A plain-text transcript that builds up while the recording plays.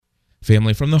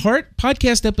Family from the Heart,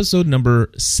 podcast episode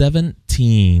number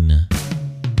 17.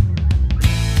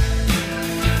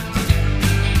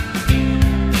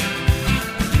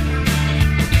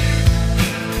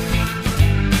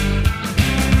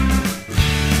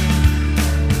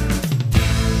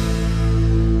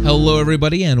 Hello,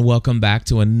 everybody, and welcome back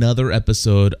to another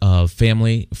episode of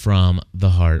Family from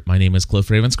the Heart. My name is Cliff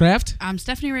Ravenscraft. I'm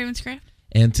Stephanie Ravenscraft.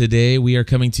 And today we are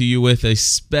coming to you with a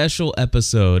special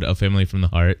episode of Family from the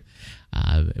Heart.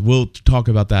 We'll talk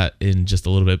about that in just a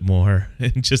little bit more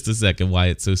in just a second, why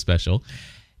it's so special.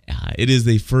 This is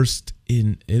the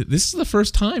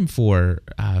first time for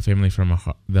Family from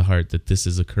the Heart that this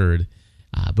has occurred.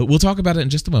 But we'll talk about it in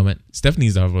just a moment.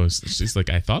 Stephanie's almost, she's like,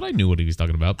 I thought I knew what he was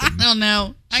talking about. I don't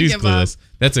know. She's clueless.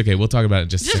 That's okay. We'll talk about it in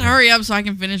just a second. Just hurry up so I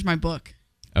can finish my book.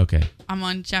 Okay. I'm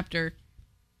on chapter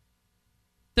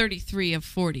 33 of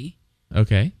 40.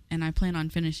 Okay. And I plan on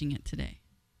finishing it today.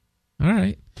 All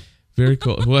right. Very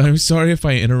cool. Well, I'm sorry if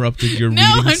I interrupted your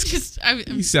readings.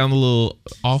 You sound a little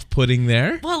off-putting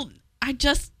there. Well, I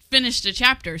just finished a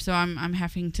chapter, so I'm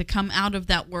having to come out of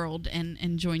that world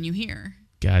and join you here.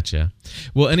 Gotcha.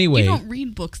 Well, anyway, you don't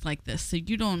read books like this, so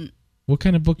you don't. What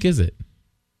kind of book is it?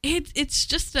 It's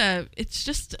just now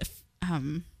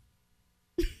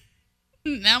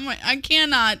I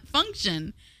cannot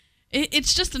function.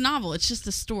 It's just a novel. It's just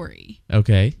a story.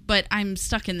 Okay. But I'm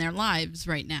stuck in their lives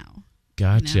right now.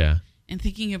 Gotcha. You know? And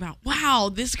thinking about, wow,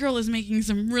 this girl is making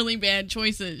some really bad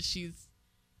choices.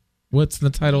 What's the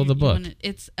title of the book?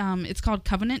 It's called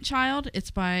Covenant Child. It's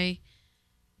by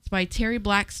Terry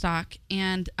Blackstock.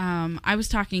 And I was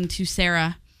talking to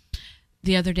Sarah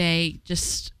the other day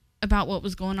just about what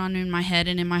was going on in my head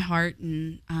and in my heart.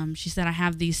 And she said, I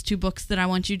have these 2 books that I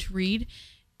want you to read,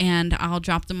 and I'll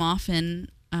drop them off and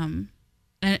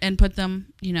put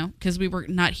them, because we were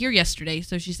not here yesterday.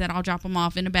 So she said, I'll drop them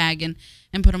off in a bag and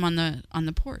put them on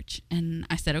the porch. And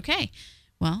I said, okay.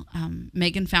 Well,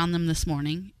 Megan found them this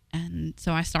morning. And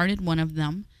so I started one of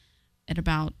them at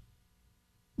about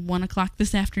 1 o'clock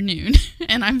this afternoon.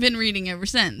 And I've been reading ever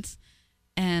since.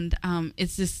 And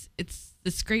it's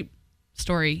this great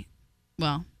story.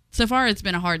 Well, so far it's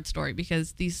been a hard story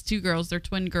because these 2 girls, they're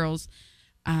twin girls.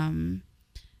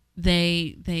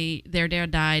 Their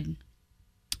dad died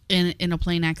in a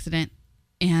plane accident,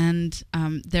 and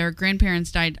their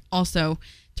grandparents died also.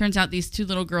 Turns out these 2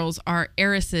 little girls are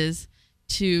heiresses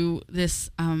to this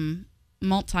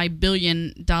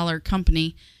multi-billion-dollar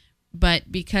company, but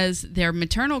because their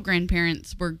maternal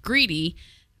grandparents were greedy,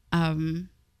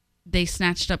 they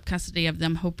snatched up custody of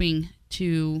them, hoping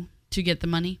to get the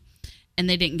money, and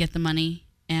they didn't get the money,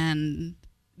 and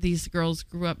these girls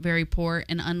grew up very poor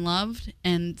and unloved.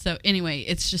 And so anyway,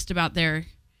 it's just about their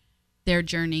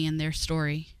journey and their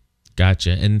story.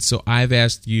 Gotcha. And so I've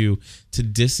asked you to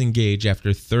disengage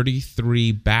after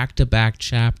 33 back-to-back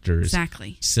chapters.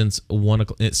 Exactly. Since 1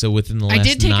 o'clock. So within the last 9 hours.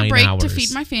 I did take a break to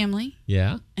feed my family.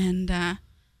 Yeah. And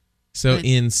so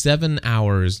in 7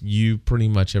 hours, you pretty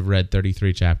much have read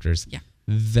 33 chapters. Yeah.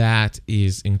 That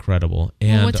is incredible.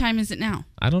 And well, what time is it now?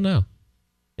 I don't know.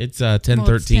 It's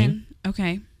 10:13.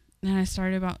 Okay. And I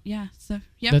started about,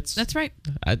 that's right.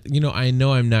 I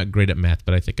know I'm not great at math,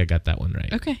 but I think I got that one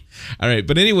right. Okay. All right.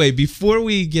 But anyway, before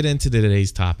we get into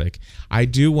today's topic, I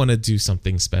do want to do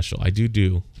something special. I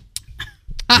do.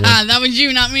 That was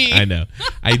you, not me. I know.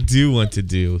 I do want to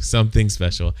do something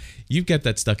special. You've got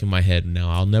that stuck in my head now.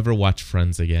 I'll never watch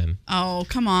Friends again. Oh,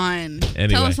 come on. Anyway.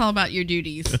 Tell us all about your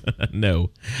duties.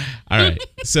 No. All right.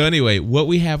 So anyway, what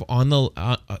we have on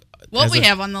the... What we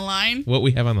have on the line. Who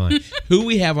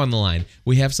we have on the line.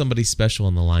 We have somebody special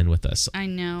on the line with us. I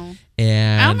know.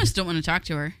 And I almost don't want to talk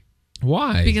to her.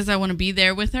 Why? Because I want to be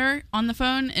there with her on the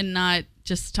phone and not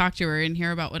just talk to her and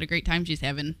hear about what a great time she's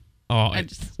having. Oh,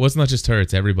 well, it's not just her,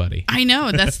 it's everybody. I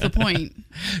know, that's the point.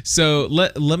 So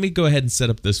let me go ahead and set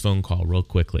up this phone call real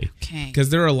quickly. Okay. Because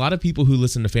there are a lot of people who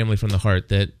listen to Family from the Heart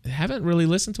that haven't really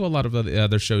listened to a lot of the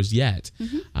other shows yet.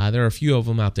 Mm-hmm. There are a few of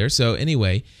them out there. So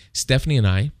anyway, Stephanie and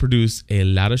I produce a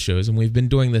lot of shows, and we've been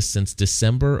doing this since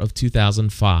December of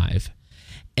 2005.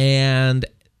 And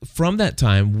from that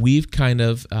time, we've kind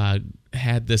of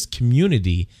had this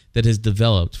community that has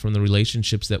developed from the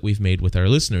relationships that we've made with our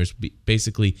listeners,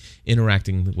 basically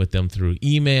interacting with them through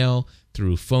email,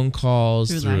 through phone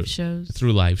calls,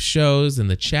 through live shows in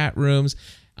the chat rooms.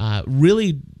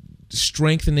 Really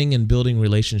strengthening and building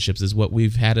relationships is what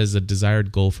we've had as a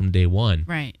desired goal from day one.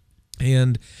 Right.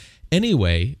 And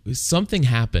anyway, something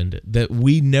happened that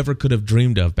we never could have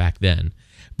dreamed of back then.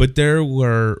 But there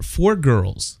were 4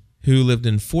 girls who lived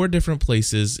in 4 different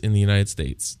places in the United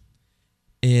States,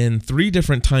 in 3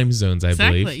 different time zones, I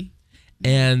believe.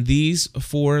 And these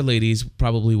four ladies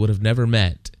probably would have never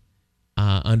met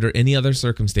under any other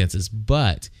circumstances.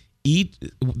 But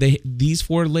these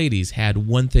four ladies had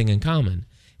one thing in common,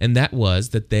 and that was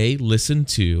that they listened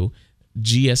to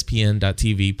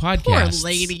GSPN.TV podcasts.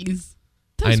 Poor ladies.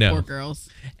 I know. Poor girls.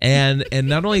 And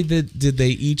not only did they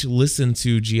each listen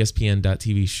to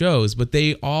GSPN.TV shows, but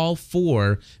they all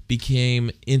four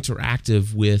became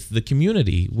interactive with the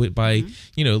community by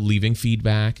leaving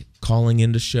feedback, calling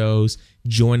into shows,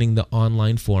 joining the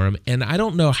online forum. And I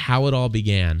don't know how it all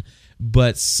began,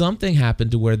 but something happened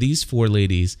to where these four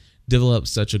ladies developed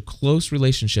such a close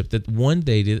relationship that one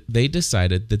day they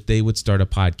decided that they would start a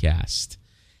podcast.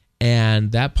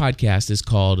 And that podcast is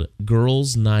called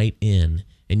Girls Night In.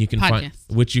 And you can find it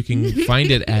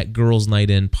at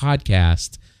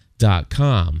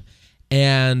girlsnightinpodcast.com.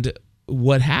 And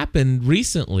what happened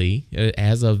recently,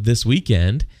 as of this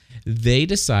weekend, they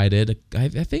decided, I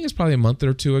think it's probably a month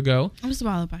or two ago. It was a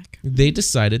while back. They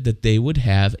decided that they would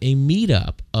have a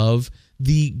meetup of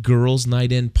the Girls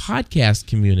Night In podcast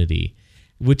community,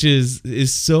 which is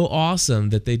so awesome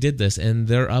that they did this. And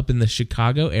they're up in the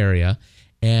Chicago area.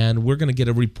 And we're going to get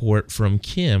a report from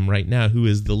Kim right now, who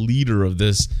is the leader of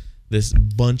this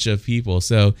bunch of people.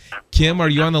 So, Kim, are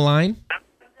you on the line?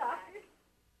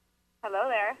 Hello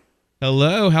there.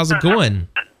 Hello. How's it going?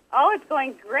 Oh, it's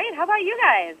going great. How about you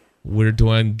guys? We're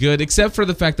doing good, except for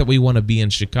the fact that we want to be in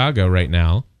Chicago right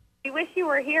now. We wish you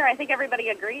were here. I think everybody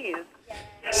agrees.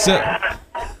 So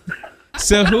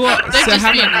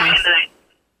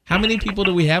how many people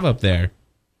do we have up there?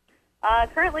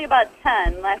 Currently about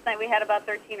 10. Last night we had about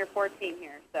 13 or 14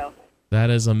 here. So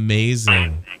that is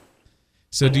amazing.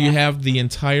 So do you have the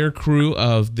entire crew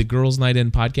of the Girls Night In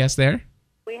podcast there?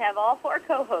 We have all four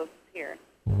co-hosts here.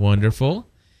 Wonderful.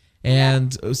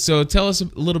 And so tell us a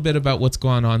little bit about what's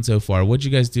going on so far. What did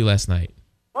you guys do last night?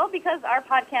 Well, because our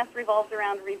podcast revolves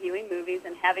around reviewing movies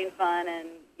and having fun and,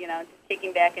 just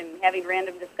kicking back and having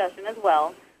random discussion as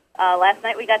well. Last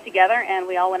night we got together and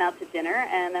we all went out to dinner,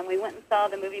 and then we went and saw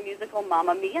the movie musical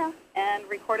Mamma Mia and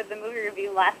recorded the movie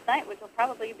review last night, which will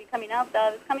probably be coming out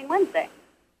this coming Wednesday.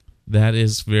 That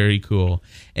is very cool.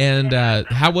 And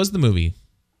how was the movie?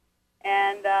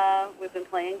 And we've been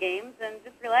playing games and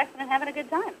just relaxing and having a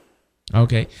good time.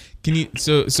 Okay. Can you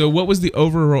so what was the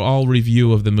overall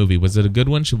review of the movie? Was it a good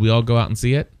one? Should we all go out and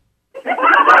see it?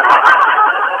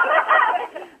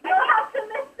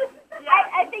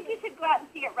 I think you should go out and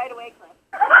see it right away, Cliff.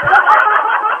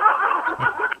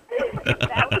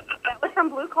 that was from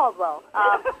Blue Caldwell.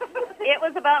 It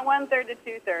was about 1/3 to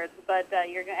 2/3, but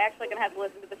you're actually going to have to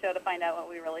listen to the show to find out what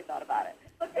we really thought about it.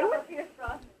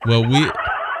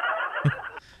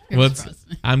 Well,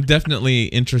 I'm definitely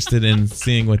interested in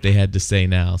seeing what they had to say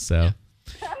now. So,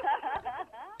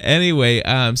 anyway,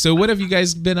 so what have you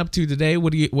guys been up to today?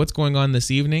 What's going on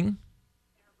this evening?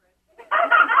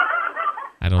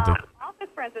 I don't think. Office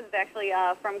Princess is actually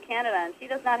from Canada, and she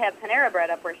does not have Panera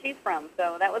Bread up where she's from.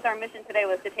 So that was our mission today,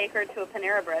 was to take her to a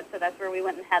Panera Bread. So that's where we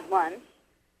went and had lunch.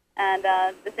 And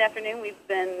this afternoon we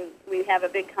have a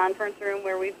big conference room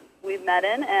where we've met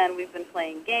in, and we've been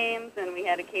playing games, and we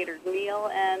had a catered meal,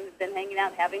 and been hanging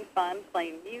out, having fun,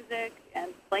 playing music,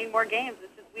 and playing more games.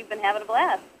 We've been having a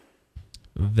blast.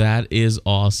 That is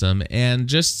awesome. And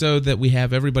just so that we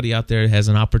have everybody out there has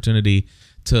an opportunity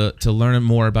to learn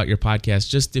more about your podcast,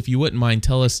 just if you wouldn't mind,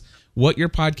 tell us what your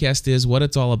podcast is, what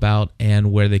it's all about,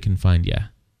 and where they can find you.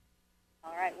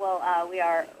 All right. Well, we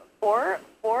are four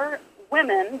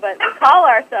women, but we call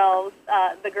ourselves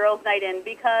the Girls Night In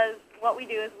because what we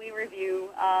do is we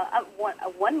review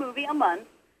one movie a month,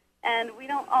 and we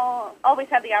don't always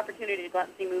have the opportunity to go out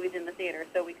and see movies in the theater,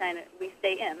 so we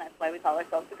stay in. That's why we call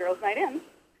ourselves the Girls Night In.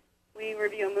 We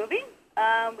review a movie.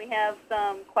 We have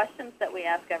some questions that we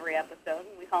ask every episode,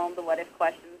 and we call them the What If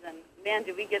questions. And man,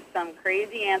 do we get some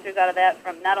crazy answers out of that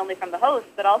from not only from the host,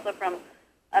 but also from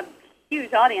a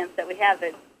huge audience that we have.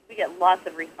 That we get lots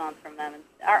of response from them, and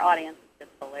our audience is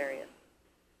just hilarious.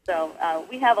 So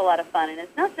we have a lot of fun, and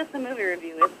it's not just a movie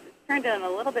review. It's turned into a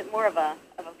little bit more of a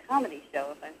comedy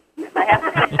show, if I have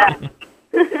to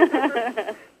say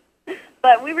that.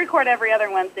 But we record every other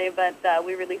Wednesday, but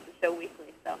we release the show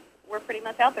weekly, so we're pretty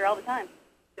much out there all the time.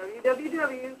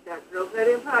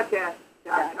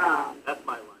 www.girlsnightinpodcast.com. That's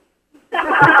my line.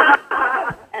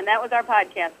 And that was our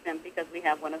podcast, Tim, because we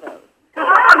have one of those.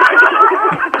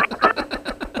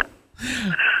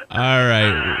 All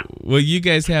right. Well, you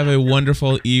guys have a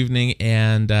wonderful evening,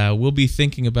 and we'll be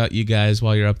thinking about you guys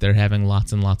while you're up there having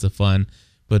lots and lots of fun.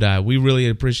 But we really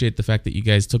appreciate the fact that you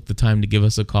guys took the time to give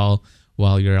us a call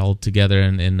while you're all together,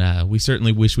 and we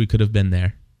certainly wish we could have been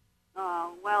there.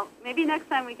 Oh, well, maybe next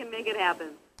time we can make it happen.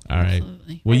 All right.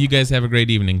 Absolutely. Well, you guys have a great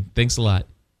evening. Thanks a lot.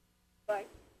 Bye.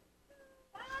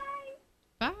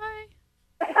 Bye.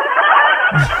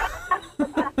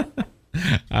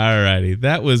 All righty.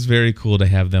 That was very cool to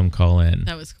have them call in.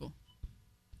 That was cool.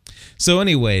 So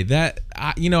anyway,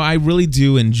 I really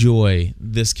do enjoy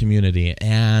this community,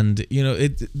 and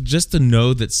it just to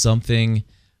know that something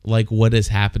like what is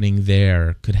happening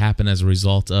there could happen as a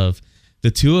result of the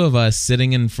two of us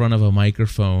sitting in front of a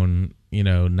microphone,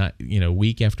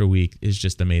 week after week is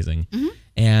just amazing. Mm-hmm.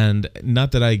 And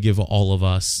not that I give all of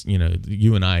us,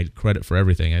 you and I, credit for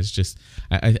everything. It's just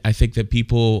I think that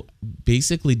people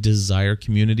basically desire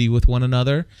community with one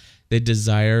another. They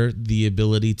desire the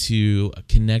ability to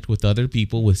connect with other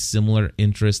people with similar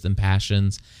interests and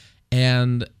passions.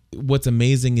 And what's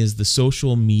amazing is the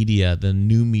social media, the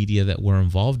new media that we're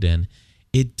involved in,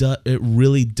 it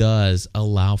really does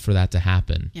allow for that to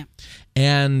happen. Yeah.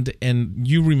 And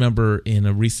you remember in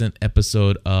a recent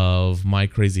episode of My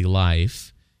Crazy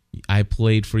Life, I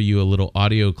played for you a little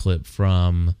audio clip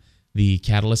from the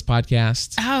Catalyst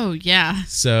podcast. Oh, yeah.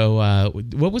 So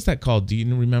what was that called? Do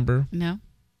you remember? No.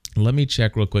 Let me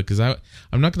check real quick, because I'm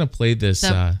not going to play this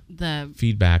the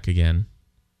feedback again.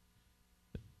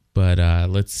 But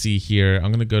let's see here.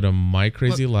 I'm going to go to My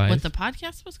Crazy Life. What the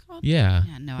podcast was called? Yeah.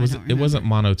 Yeah, no, I don't It remember. wasn't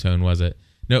Monotone, was it?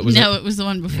 No, it was. It was the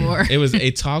one before. It was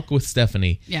A Talk with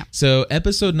Stephanie. Yeah. So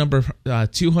episode number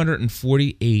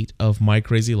 248 of My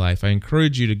Crazy Life. I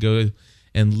encourage you to go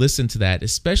and listen to that,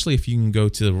 especially if you can go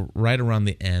to right around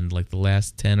the end, like the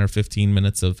last 10 or 15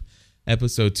 minutes of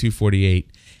episode 248.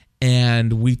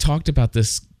 And we talked about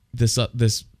this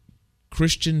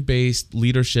Christian-based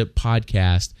leadership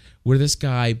podcast where this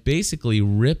guy basically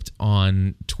ripped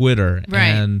on Twitter,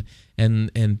 right,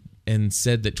 and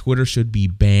said that Twitter should be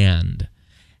banned.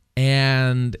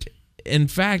 And in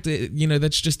fact,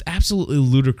 that's just absolutely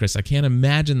ludicrous. I can't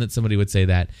imagine that somebody would say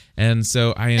that. And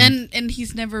so I am. And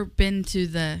he's never been to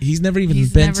the. He's never even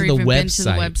been to the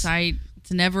website.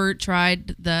 It's never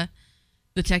tried the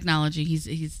technology.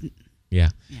 He's. Yeah.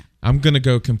 I'm going to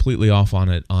go completely off on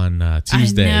it on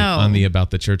Tuesday on the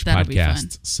About the Church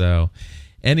podcast. So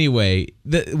anyway,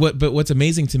 but what's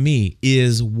amazing to me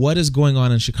is what is going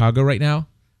on in Chicago right now.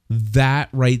 That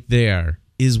right there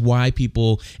is why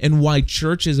people and why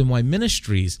churches and why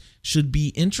ministries should be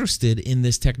interested in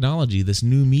this technology, this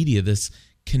new media, this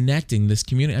connecting, this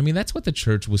community. I mean, that's what the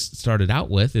church was started out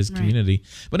with, is community.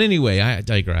 But anyway, I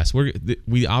digress.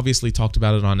 We obviously talked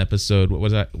about it on episode,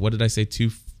 what did I say?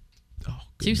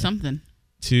 2-something.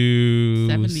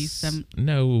 277.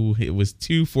 No, it was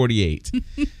 248.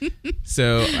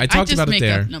 So I talked about it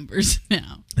there. I just make up numbers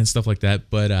now and stuff like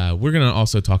that. But we're going to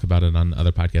also talk about it on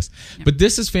other podcasts. Yeah. But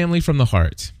this is Family from the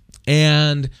Heart,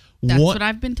 and that's what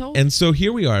I've been told. And so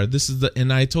here we are.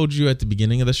 And I told you at the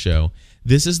beginning of the show,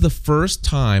 this is the first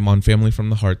time on Family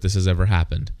from the Heart this has ever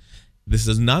happened. This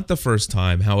is not the first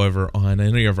time, however, on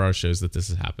any of our shows that this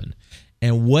has happened.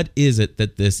 And what is it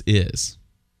that this is?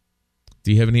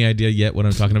 Do you have any idea yet what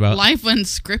I'm talking about? Life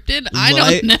Unscripted? I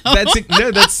don't know.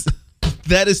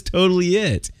 That is totally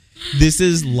it. This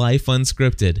is Life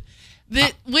Unscripted.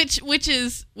 Which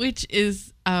is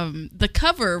the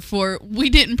cover for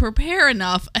We Didn't Prepare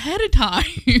Enough Ahead of Time.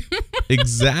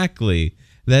 Exactly.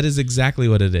 That is exactly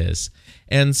what it is.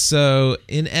 And so,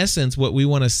 in essence, what we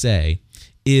want to say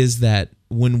is that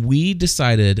when we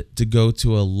decided to go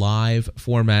to a live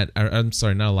format, I'm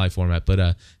sorry, not a live format, but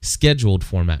a scheduled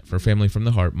format for Family from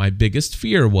the Heart, my biggest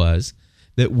fear was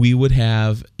that we would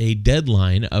have a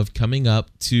deadline of coming up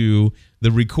to the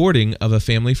recording of a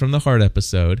Family from the Heart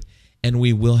episode, and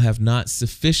we will have not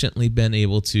sufficiently been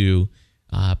able to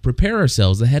prepare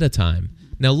ourselves ahead of time.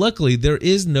 Now, luckily, there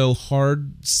is no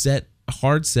hard set,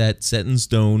 set in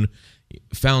stone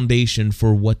foundation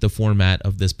for what the format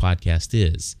of this podcast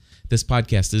is. This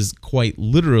podcast is quite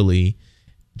literally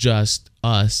just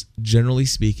us, generally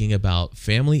speaking, about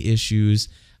family issues,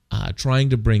 trying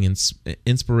to bring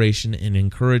inspiration and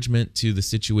encouragement to the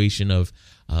situation of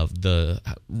the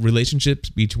relationships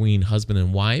between husband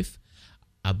and wife,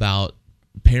 about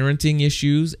parenting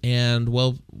issues, and,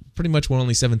 well, pretty much we're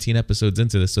only 17 episodes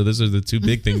into this, so those are the two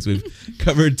big things we've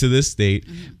covered to this date.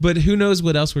 But who knows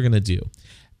what else we're going to do.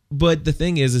 But the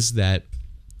thing is that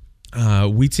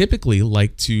we typically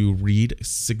like to read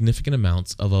significant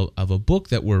amounts of a book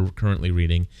that we're currently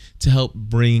reading to help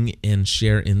bring and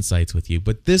share insights with you.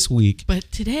 But this week... But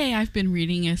today I've been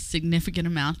reading a significant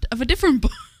amount of a different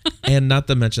book. And not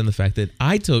to mention the fact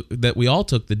that we all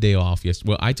took the day off yesterday.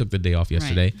 Well, I took the day off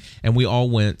yesterday, right. And we all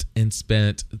went and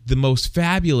spent the most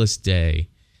fabulous day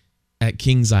at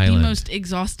Kings Island. The most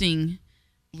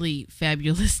exhaustingly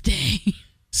fabulous day.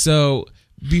 So...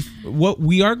 what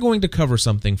we are going to cover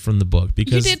something from the book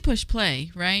because you did push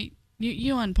play, right?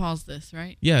 You unpause this,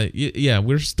 right? Yeah,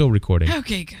 we're still recording.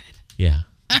 Okay, good. Yeah.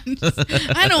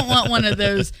 I don't want one of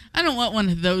those. I don't want one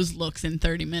of those looks in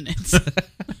 30 minutes.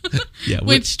 Yeah,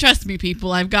 which trust me,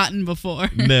 people, I've gotten before.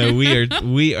 No,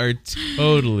 we are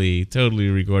totally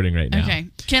recording right now. Okay.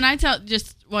 Can I tell,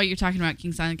 just while you're talking about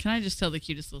Kings Island, can I just tell the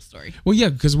cutest little story? Well, yeah,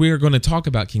 because we are going to talk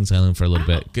about Kings Island for a little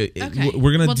bit. Okay.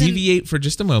 We're going to deviate for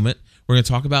just a moment. We're going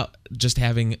to talk about just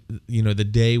having, the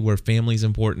day where family's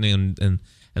important and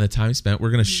the time spent.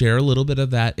 We're going to share a little bit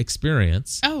of that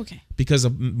experience. Oh, okay. Because a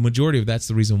majority of that's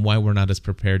the reason why we're not as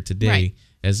prepared today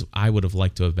as I would have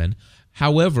liked to have been.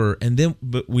 However,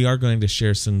 but we are going to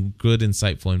share some good,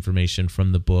 insightful information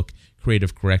from the book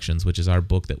Creative Corrections, which is our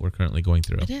book that we're currently going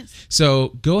through. It is. So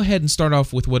go ahead and start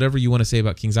off with whatever you want to say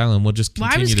about Kings Island. We'll just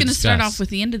continue to discuss. I was going to start off with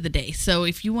the end of the day. So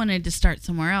if you wanted to start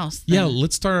somewhere else. Yeah,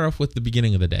 let's start off with the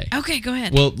beginning of the day. Okay, go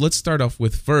ahead. Well, let's start off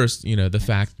with first, the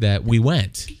fact that we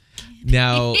went.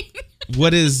 Now,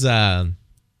 what's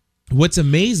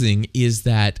amazing is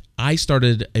that I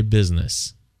started a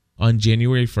business on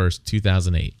January 1st,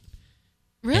 2008.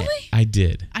 Really? I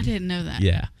did. I didn't know that.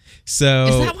 Yeah. So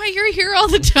is that why you're here all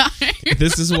the time?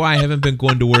 This is why I haven't been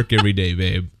going to work every day,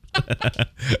 babe.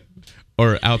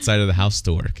 Or outside of the house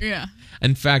to work. Yeah.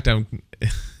 In fact,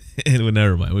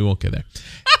 never mind. We won't go there.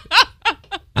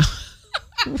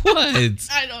 What?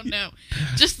 I don't know.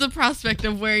 Just the prospect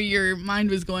of where your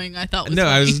mind was going, I thought was No,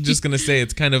 funny. I was just going to say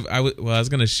it's kind of, I was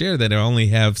going to share that I only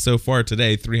have so far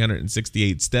today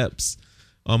 368 steps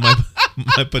on my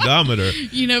pedometer.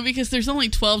 Because there's only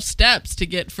 12 steps to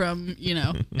get from,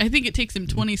 I think it takes him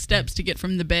 20 steps to get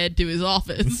from the bed to his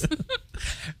office.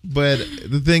 But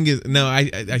the thing is, no,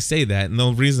 I say that, and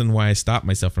the reason why I stopped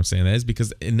myself from saying that is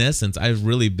because in essence, I've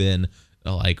really been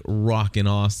like rocking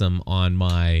awesome on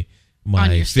my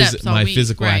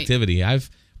physical activity.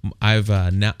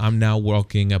 I'm now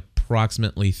walking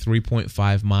approximately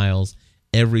 3.5 miles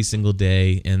every single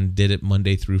day, and did it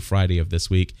Monday through Friday of this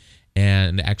week.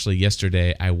 And actually,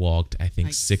 yesterday I walked, I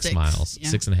think, 6 miles,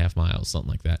 6.5 miles,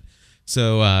 something like that.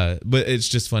 So, but it's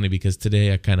just funny because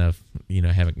today I kind of,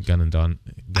 haven't done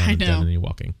any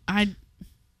walking. I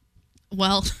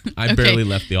barely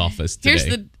left the office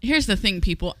today. Here's the thing,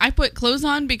 people. I put clothes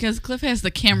on because Cliff has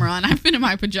the camera on. I've been in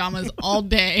my pajamas all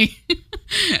day.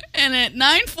 And at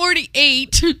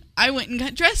 9:48, I went and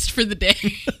got dressed for the day.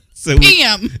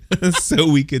 PM.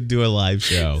 So we could do a live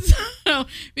show. So,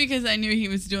 because I knew he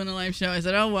was doing a live show, I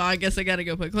said, oh, well, I guess I got to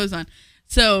go put clothes on.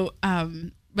 So,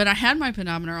 but I had my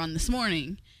pedometer on this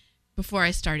morning before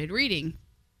I started reading.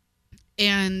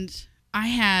 And I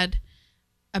had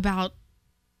about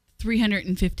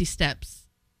 350 steps,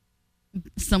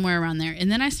 somewhere around there.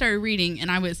 And then I started reading,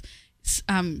 and I was,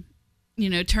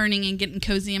 turning and getting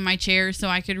cozy in my chair so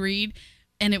I could read.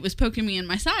 And it was poking me in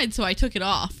my side, so I took it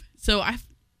off. So I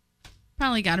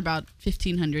probably got about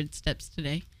 1,500 steps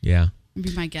today. Yeah. Would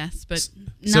be my guess, but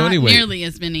not nearly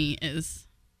as many as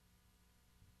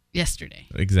yesterday.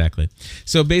 Exactly.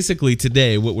 So basically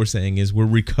today what we're saying is we're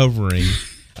recovering.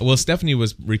 Well, Stephanie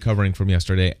was recovering from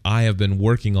yesterday. I have been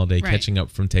working all day, catching up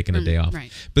from taking a day off.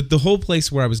 Right. But the whole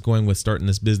place where I was going with starting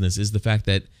this business is the fact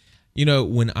that,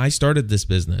 when I started this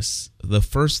business, the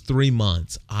first 3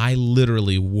 months, I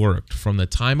literally worked from the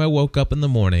time I woke up in the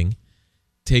morning,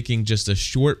 taking just a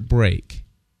short break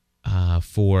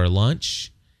for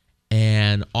lunch,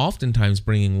 and oftentimes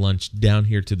bringing lunch down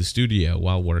here to the studio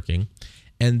while working,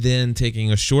 and then taking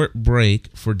a short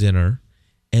break for dinner,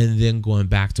 and then going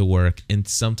back to work, and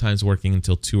sometimes working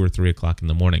until 2 or 3 o'clock in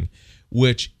the morning,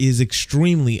 which is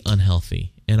extremely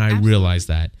unhealthy, and I realize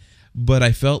that. But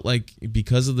I felt like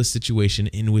because of the situation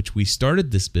in which we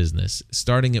started this business,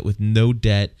 starting it with no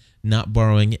debt, not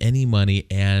borrowing any money,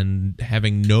 and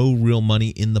having no real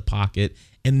money in the pocket,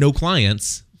 and no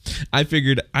clients, I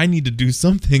figured I need to do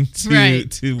something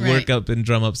to work up and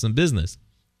drum up some business.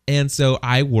 And so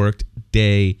I worked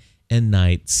day and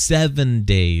night, 7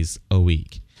 days a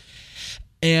week.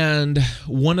 And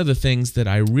one of the things that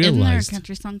I realized... Isn't there a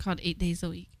country song called 8 Days a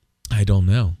Week? I don't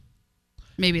know.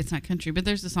 Maybe it's not country, but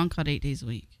there's a song called 8 Days a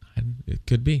Week. It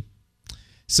could be.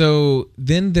 So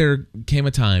then there came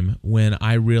a time when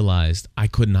I realized I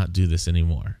could not do this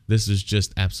anymore. This is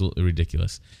just absolutely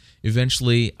ridiculous.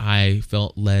 Eventually, I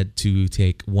felt led to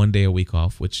take 1 day a week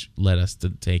off, which led us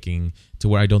to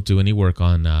where I don't do any work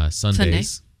on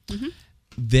Sundays. Mm-hmm.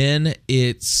 Then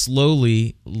it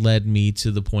slowly led me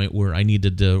to the point where I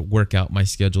needed to work out my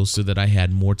schedule so that I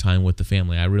had more time with the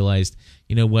family. I realized,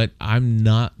 you know what, I'm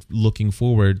not looking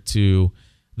forward to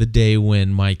the day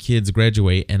when my kids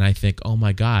graduate and I think, oh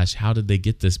my gosh, how did they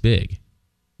get this big?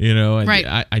 You know, and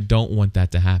Right. I don't want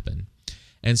that to happen.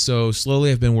 And so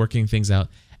slowly I've been working things out,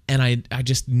 and I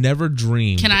just never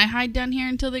dreamed. Can I hide down here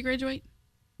until they graduate?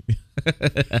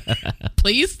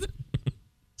 Please?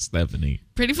 Stephanie.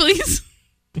 Pretty please?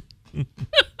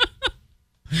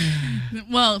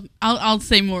 Well, I'll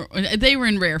say more. They were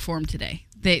in rare form today.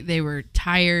 They were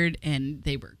tired and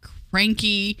they were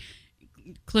cranky.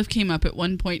 Cliff came up at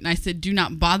one point and I said, do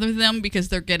not bother them because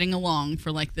they're getting along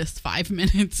for like this 5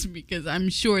 minutes, because I'm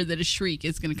sure that a shriek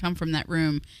is going to come from that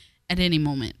room at any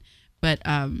moment. But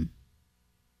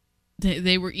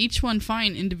they were each one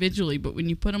fine individually, but when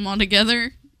you put it all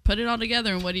together,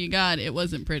 and what do you got? It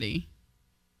wasn't pretty.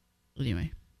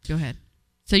 Anyway, go ahead.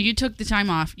 So you took the time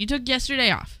off. You took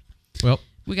yesterday off. Well,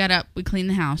 We got up. We cleaned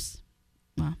the house.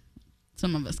 Well,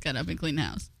 some of us got up and cleaned the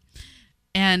house,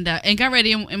 and got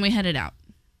ready, and we headed out.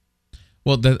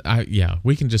 well,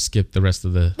 we can just skip the rest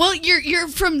of the. Well, your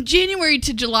from January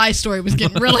to July story was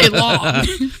getting really long.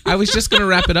 I was just going to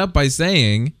wrap it up by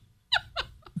saying.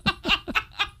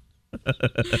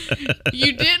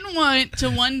 You didn't want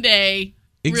to one day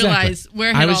Exactly. realize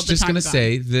where had I was all the just time going to gone.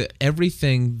 say that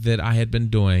everything that I had been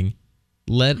doing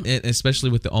led, especially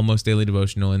with the Almost Daily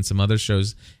Devotional and some other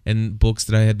shows and books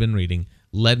that I had been reading,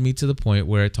 led me to the point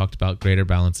where it talked about greater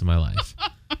balance in my life.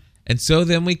 And so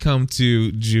then we come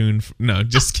to June. No,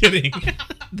 just kidding.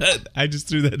 I just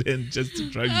threw that in just to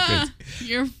drive you crazy.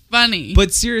 You're funny.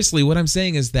 But seriously, what I'm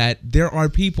saying is that there are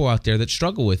people out there that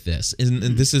struggle with this. And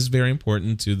this is very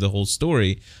important to the whole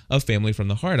story of Family from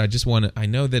the Heart. I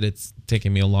know that it's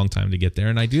taken me a long time to get there,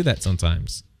 and I do that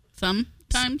sometimes.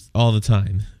 Sometimes. All the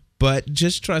time. But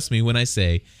just trust me when I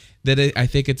say that I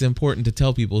think it's important to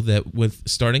tell people that with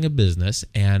starting a business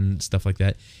and stuff like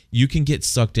that, you can get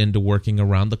sucked into working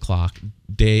around the clock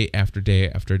day after day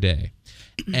after day.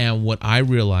 And what I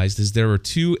realized is there were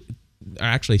three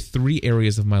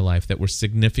areas of my life that were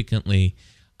significantly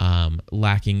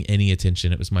lacking any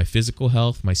attention. It was my physical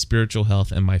health, my spiritual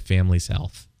health, and my family's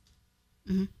health.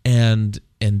 Mm-hmm. And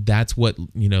that's what,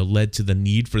 led to the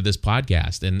need for this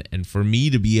podcast and for me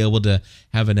to be able to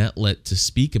have an outlet to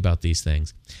speak about these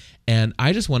things. And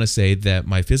I just want to say that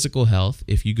my physical health,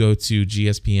 if you go to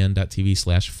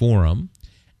gspn.tv/forum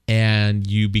and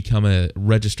you become a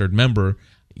registered member,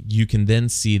 you can then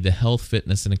see the health,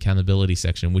 fitness, and accountability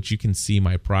section, which you can see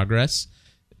my progress.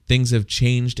 Things have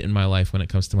changed in my life when it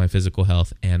comes to my physical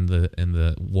health and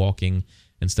the walking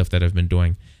and stuff that I've been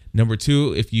doing. Number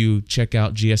 2, if you check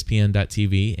out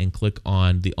gspn.tv and click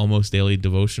on the Almost Daily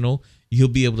Devotional, you'll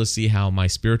be able to see how my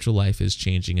spiritual life is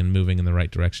changing and moving in the right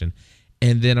direction.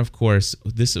 And then, of course,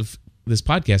 this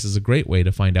podcast is a great way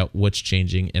to find out what's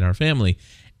changing in our family,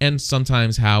 and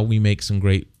sometimes how we make some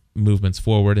great movements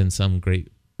forward, and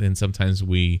sometimes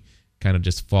we kind of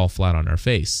just fall flat on our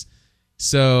face.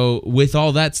 So, with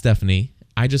all that, Stephanie,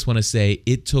 I just want to say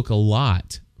it took a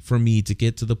lot for me to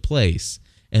get to the place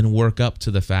and work up to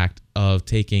the fact of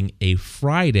taking a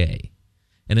Friday,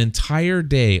 an entire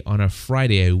day on a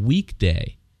Friday, a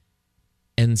weekday,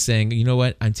 and saying, you know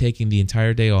what, I'm taking the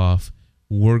entire day off.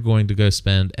 We're going to go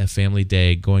spend a family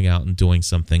day going out and doing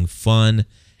something fun,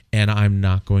 and I'm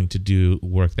not going to do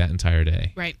work that entire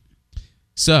day. Right.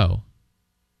 So,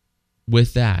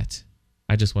 with that,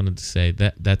 I just wanted to say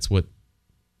that's what,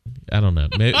 I don't know.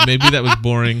 Maybe that was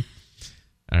boring.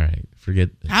 All right,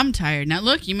 forget. I'm tired. Now,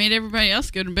 look, you made everybody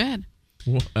else go to bed.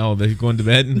 Oh, they're going to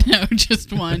bed? No,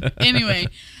 just one. Anyway.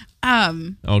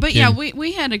 But yeah,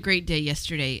 we had a great day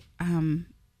yesterday.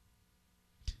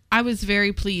 I was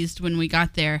very pleased when we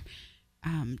got there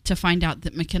to find out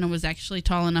that McKenna was actually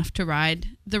tall enough to ride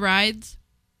the rides,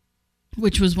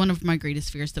 which was one of my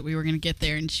greatest fears, that we were going to get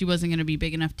there and she wasn't going to be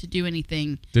big enough to do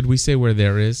anything. Did we say where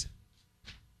there is?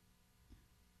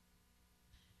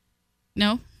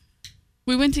 No.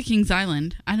 We went to Kings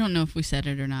Island. I don't know if we said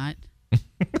it or not.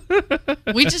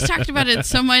 We just talked about it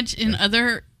so much in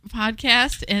other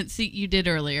podcasts. And see, you did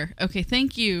earlier. Okay,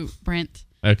 thank you, Brent.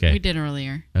 Okay. We did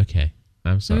earlier. Okay.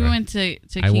 I'm So sorry. we went to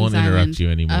Kings Island. I won't interrupt you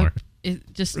anymore.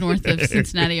 Just north of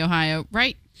Cincinnati, Ohio.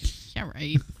 Right? Yeah,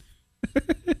 right.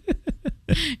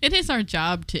 It is our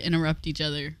job to interrupt each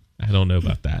other. I don't know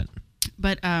about that.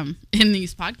 But in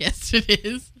these podcasts, it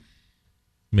is.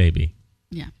 Maybe.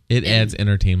 Yeah. It adds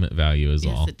entertainment value is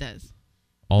all. Yes, it does.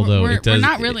 Although we're it does. We're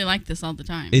not really like this all the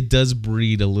time. It does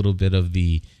breed a little bit of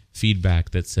the feedback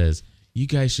that says, you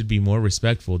guys should be more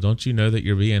respectful. Don't you know that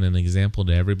you're being an example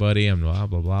to everybody and blah,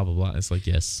 blah, blah, blah, blah. It's like,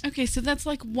 yes. Okay, so that's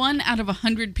like 1 out of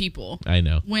 100 people. I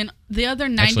know. When the other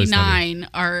Actually, 99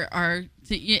 are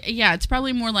yeah, it's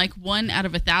probably more like 1 out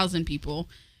of 1,000 people.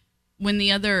 When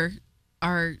the other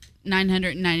are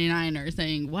 999 are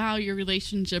saying, wow, your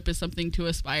relationship is something to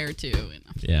aspire to. And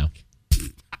Yeah.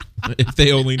 If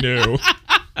they only knew.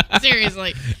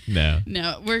 Seriously.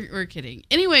 No, we're kidding.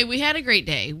 Anyway, we had a great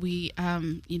day. We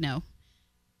had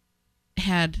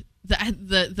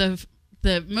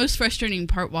the most frustrating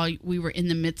part while we were in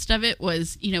the midst of it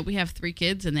was, we have 3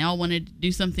 kids and they all wanted to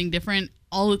do something different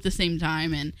all at the same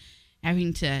time, and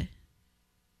having to,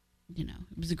 it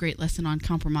was a great lesson on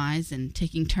compromise and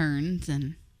taking turns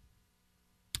and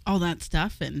all that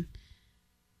stuff. And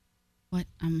what?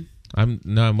 I'm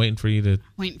waiting for you to.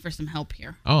 Waiting for some help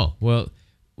here. Oh, well,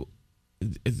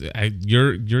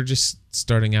 you're just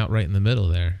starting out right in the middle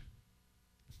there.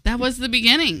 That was the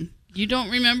beginning. You don't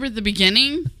remember the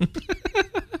beginning?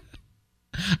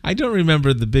 I don't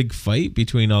remember the big fight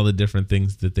between all the different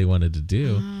things that they wanted to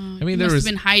do. I mean, there was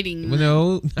been hiding.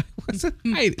 No, I wasn't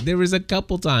hiding. There was a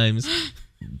couple times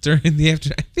during the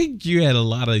afternoon. I think you had a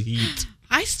lot of heat.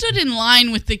 I stood in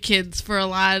line with the kids for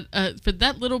for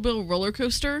that Little Bill roller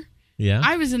coaster. Yeah,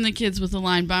 I was in the kids with the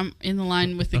line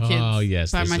with the kids. Oh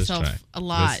yes, by myself a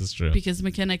lot. This is true. Because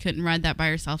McKenna couldn't ride that by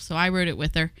herself, so I rode it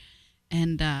with her,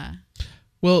 and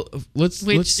well,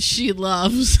 let's she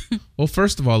loves. Well,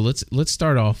 first of all, let's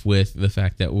start off with the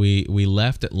fact that we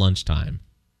left at lunchtime.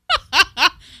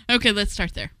 Okay, let's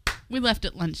start there. We left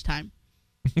at lunchtime.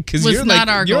 Because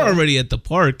you're already at the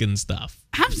park and stuff.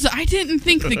 I didn't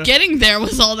think that getting there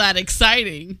was all that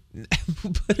exciting.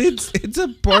 But it's a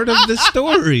part of the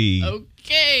story.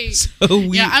 Okay.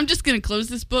 So I'm just gonna close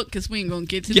this book because we ain't gonna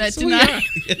get to that tonight.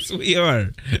 Yes, we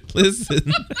are.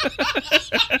 Listen,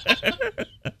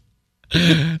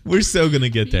 we're so gonna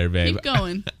get there, babe. Keep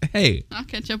going. Hey, I'll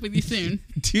catch up with you soon.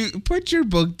 Put your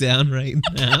book down right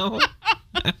now.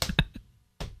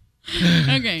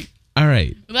 Okay. All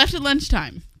right. We left at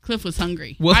lunchtime. Cliff was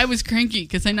hungry. Well, I was cranky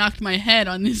because I knocked my head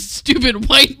on this stupid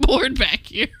whiteboard back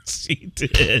here. She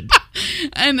did.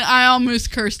 And I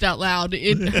almost cursed out loud.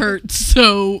 It hurt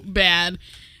so bad.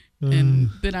 And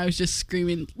then I was just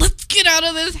screaming, let's get out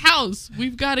of this house.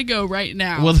 We've got to go right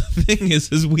now. Well, the thing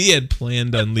is we had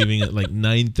planned on leaving at like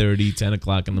 9:30, 10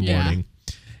 o'clock in the morning.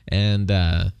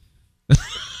 And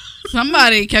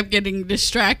somebody kept getting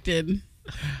distracted.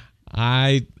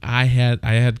 I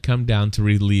had come down to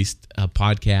release a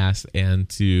podcast and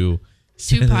to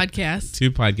two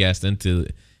podcasts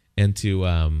and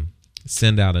to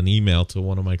send out an email to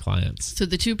one of my clients. So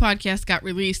the 2 podcasts got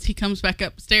released. He comes back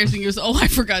upstairs and goes, "Oh, I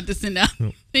forgot to send out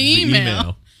the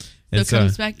email." So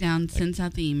comes back down, sends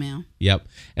out the email. Yep.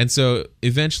 And so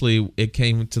eventually it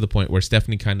came to the point where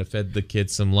Stephanie kind of fed the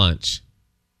kids some lunch.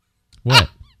 What?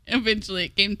 Eventually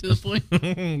it came to the point.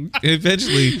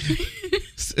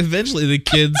 Eventually the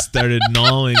kids started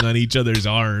gnawing on each other's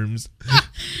arms.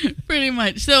 Pretty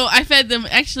much. So I fed them.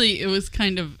 Actually, it was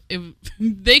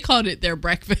they called it their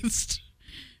breakfast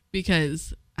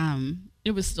because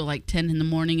it was still like 10 in the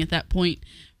morning at that point.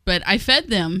 But I fed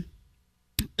them.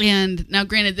 And now,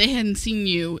 granted, they hadn't seen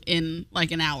you in like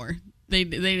an hour. They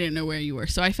didn't know where you were.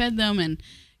 So I fed them and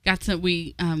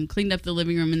we cleaned up the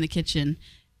living room and the kitchen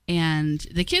and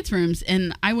the kids' rooms.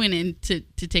 And I went in to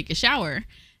take a shower.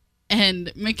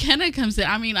 And McKenna comes in.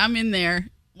 I mean, I'm in there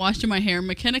washing my hair.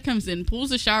 McKenna comes in, pulls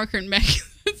the shower curtain back.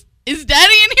 Is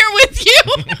Daddy in here with you?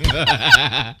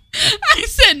 I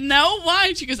said, no.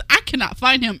 Why? She goes, I cannot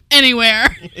find him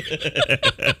anywhere.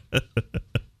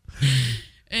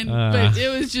 But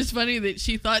it was just funny that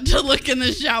she thought to look in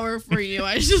the shower for you.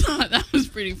 I just thought that was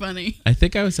pretty funny. I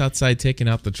think I was outside taking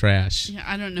out the trash. Yeah,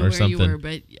 I don't know where you were,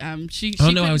 but she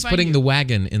Oh, no, I was putting the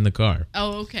wagon in the car.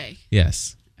 Oh, okay.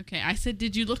 Yes. Okay, I said,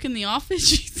 did you look in the office?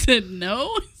 She said, no.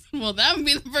 I said, well, that would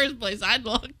be the first place I'd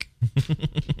look.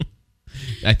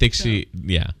 I think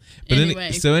yeah. But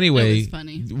anyway, it was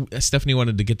funny. Stephanie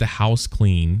wanted to get the house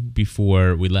clean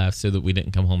before we left so that we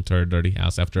didn't come home to our dirty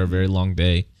house after a very long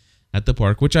day at the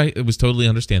park, which it was totally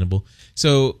understandable.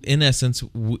 So in essence,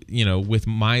 with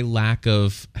my lack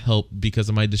of help because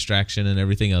of my distraction and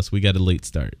everything else, we got a late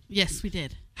start. Yes, we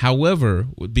did. However,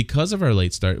 because of our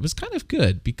late start, it was kind of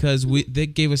good because they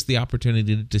gave us the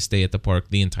opportunity to stay at the park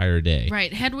the entire day.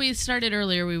 Right. Had we started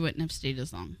earlier, we wouldn't have stayed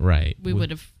as long. Right. We would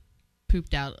have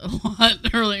pooped out a lot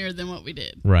earlier than what we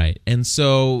did. Right. And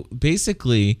so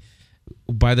basically,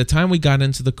 by the time we got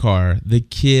into the car, the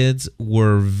kids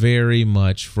were very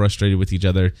much frustrated with each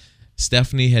other.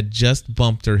 Stephanie had just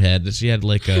bumped her head. She had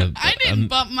like I didn't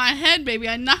bump my head, baby.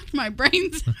 I knocked my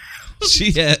brains out.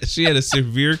 She had a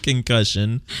severe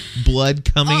concussion, blood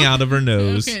coming out of her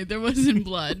nose. Okay, there wasn't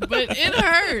blood, but it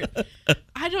hurt.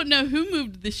 I don't know who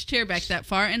moved this chair back that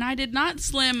far, and I did not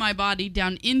slam my body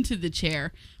down into the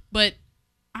chair, but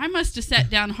I must have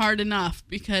sat down hard enough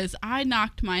because I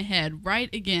knocked my head right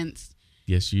against.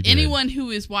 Yes, you did. Anyone who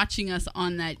is watching us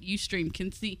on that Ustream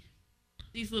can see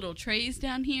these little trays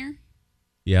down here.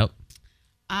 Yep.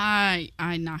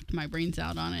 I knocked my brains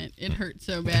out on it. It hurt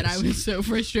so bad. I was so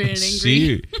frustrated and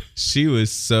angry. She was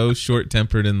so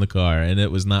short-tempered in the car, and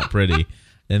it was not pretty.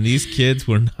 And these kids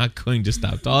were not going to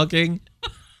stop talking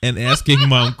and asking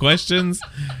mom questions.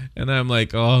 And I'm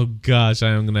like, oh gosh,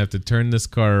 I am going to have to turn this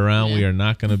car around. Yeah. We are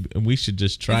not going to. We should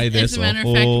just try this As a matter a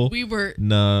whole of fact,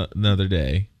 another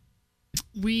day.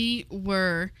 We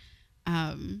were.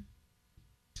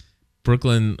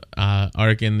 Brooklyn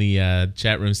Ark in the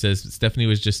chat room says Stephanie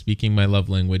was just speaking my love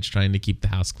language, trying to keep the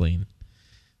house clean.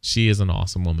 She is an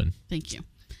awesome woman. Thank you.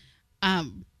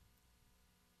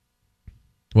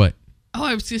 What? Oh,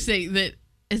 I was going to say that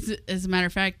as a matter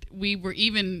of fact, we were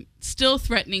even still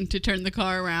threatening to turn the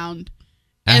car around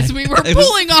as we were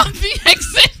pulling off the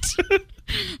exit.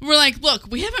 We're like, look,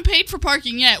 we haven't paid for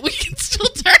parking yet. We can still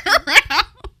turn around.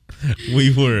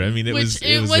 We were. I mean, it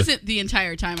wasn't the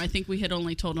entire time. I think we had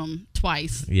only told them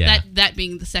twice. Yeah. That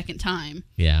being the second time.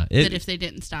 Yeah. That if they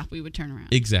didn't stop, we would turn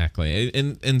around. Exactly.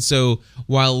 And so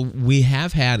while we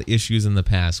have had issues in the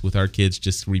past with our kids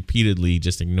just repeatedly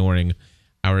just ignoring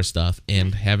our stuff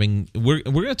and we're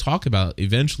going to talk about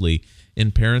eventually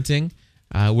in parenting,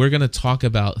 we're going to talk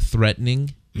about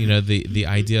threatening, the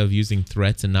idea of using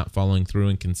threats and not following through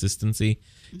and consistency.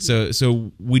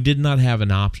 So we did not have an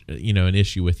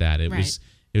issue with that. It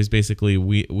was basically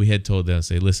we had told them,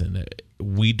 say, listen,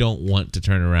 we don't want to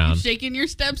turn around. You shaking your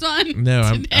steps on? No,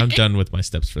 I'm done with my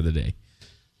steps for the day.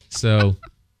 So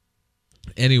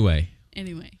anyway,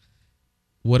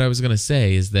 what I was gonna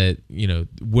say is that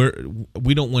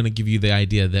we don't want to give you the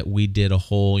idea that we did a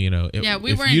whole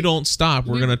if you don't stop,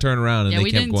 we're gonna turn around and they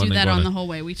kept going. Yeah, we didn't do that on the whole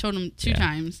way. We told them two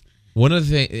times. One of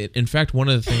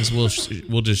the things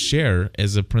we'll just share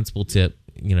as a principal tip,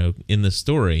 in the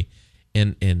story,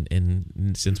 and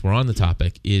since we're on the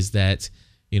topic, is that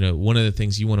one of the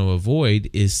things you want to avoid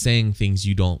is saying things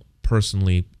you don't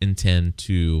personally intend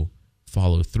to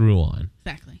follow through on.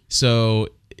 Exactly. So,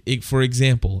 for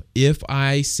example, if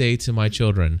I say to my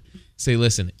children,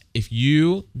 listen, if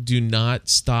you do not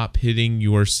stop hitting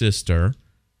your sister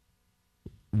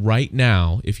right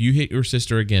now, if you hit your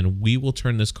sister again, we will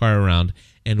turn this car around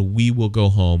and we will go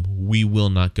home. We will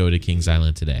not go to Kings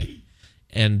Island today.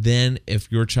 And then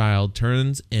if your child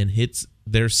turns and hits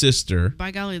their sister,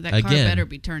 by golly, that car better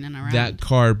be turning around. That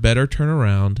car better turn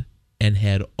around and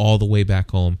head all the way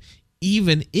back home,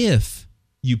 even if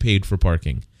you paid for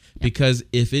parking. Yep. Because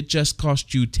if it just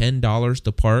cost you $10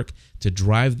 to park, to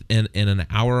drive and an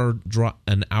hour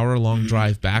long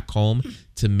drive back home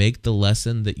to make the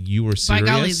lesson that you were serious, by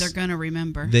golly, they're gonna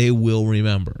remember. They will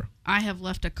remember. I have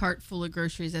left a cart full of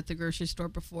groceries at the grocery store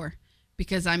before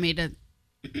because I made a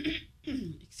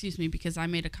because I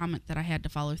made a comment that I had to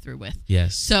follow through with.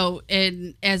 Yes. So,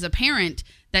 and as a parent,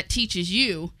 that teaches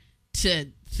you to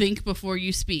think before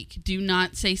you speak. Do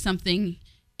not say something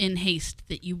in haste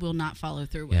that you will not follow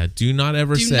through with. Yeah, do not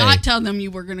tell them you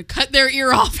were going to cut their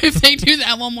ear off if they do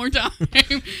that one more time.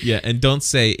 Yeah, and don't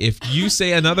say, if you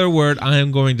say another word, I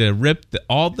am going to rip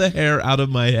all the hair out of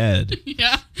my head.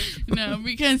 Yeah, no,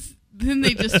 because then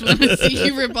they just want to see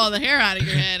you rip all the hair out of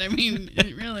your head. I mean,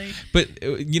 really. But,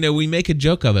 we make a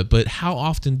joke of it, but how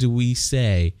often do we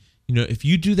say, if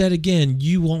you do that again,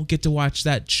 you won't get to watch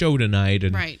that show tonight.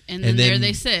 Right, and then there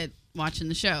they sit watching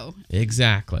the show.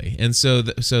 Exactly. And so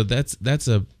that's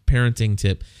a parenting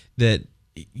tip that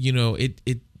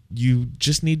you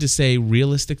just need to say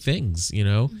realistic things,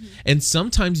 Mm-hmm. And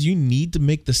sometimes you need to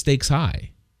make the stakes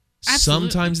high.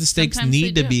 Absolutely. Sometimes the stakes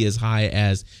need to be as high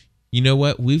as,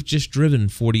 what, we've just driven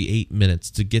 48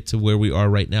 minutes to get to where we are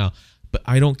right now, but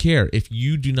I don't care. If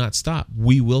you do not stop,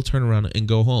 we will turn around and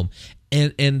go home.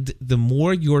 And the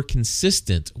more you're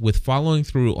consistent with following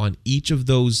through on each of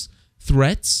those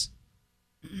threats,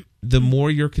 the more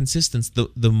you're consistent,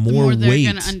 the more they're weight.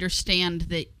 Going to understand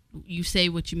that you say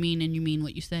what you mean and you mean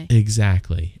what you say.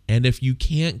 Exactly. And if you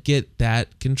can't get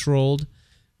that controlled,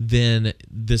 then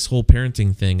this whole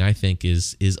parenting thing, I think,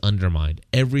 is undermined.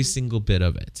 Every single bit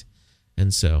of it.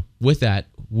 And so with that,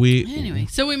 we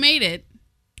made it.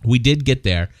 We did get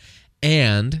there,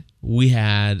 and we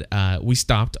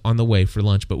stopped on the way for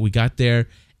lunch, but we got there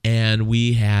and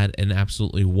we had an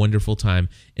absolutely wonderful time.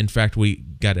 In fact, we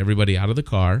got everybody out of the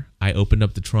car. I opened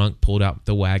up the trunk, pulled out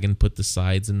the wagon, put the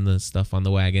sides and the stuff on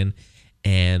the wagon,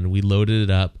 and we loaded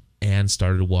it up and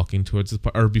started walking towards the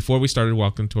park. Or before we started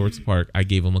walking towards the park, I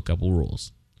gave them a couple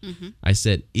rules. Mm-hmm. I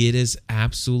said, it is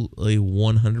absolutely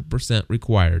 100%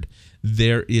 required.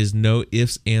 There is no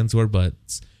ifs, ands, or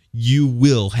buts. You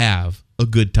will have a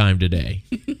good time today.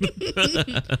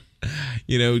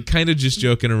 Kind of just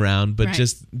joking around, but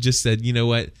just said, you know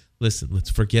what? listen, let's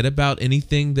forget about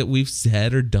anything that we've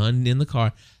said or done in the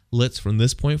car. Let's, from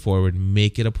this point forward,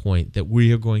 make it a point that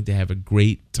we are going to have a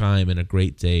great time and a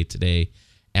great day today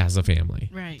as a family.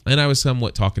 Right. And I was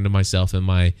somewhat talking to myself and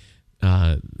my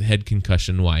head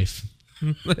concussion wife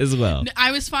as well.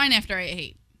 I was fine after I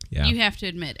ate. Yeah. You have to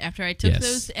admit, after I took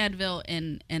those Advil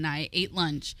and I ate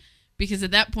lunch, because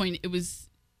at that point, it was,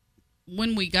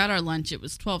 when we got our lunch, it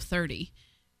was 12:30,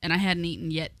 and I hadn't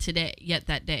eaten yet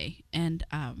that day. And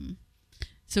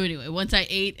so anyway, once I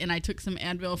ate and I took some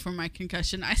Advil for my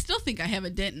concussion, I still think I have a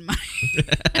dent in my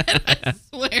head. I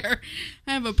swear,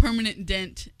 I have a permanent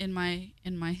dent in my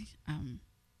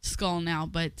skull now.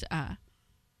 But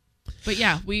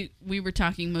yeah, we were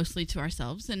talking mostly to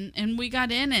ourselves, and we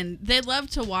got in, and they love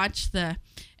to watch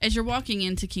as you're walking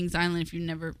into Kings Island.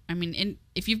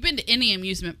 If you've been to any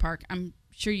amusement park, I'm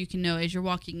sure you can know, as you're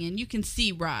walking in, you can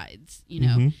see rides, you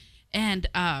know. Mhm. And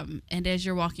as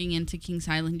you're walking into Kings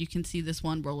Island, you can see this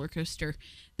one roller coaster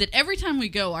that every time we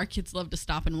go, our kids love to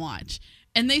stop and watch.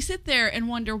 And they sit there and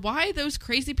wonder why those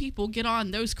crazy people get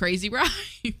on those crazy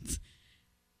rides.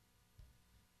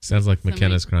 Sounds like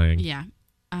McKenna's crying. Yeah.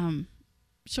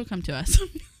 She'll come to us.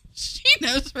 She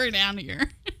knows we're down here.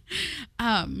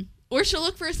 Or she'll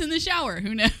look for us in the shower.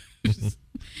 Who knows?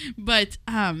 But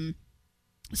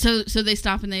so they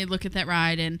stop and they look at that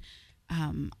ride, and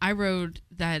I rode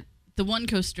the one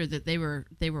coaster that they were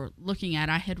looking at.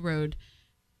 I had rode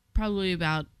probably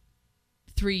about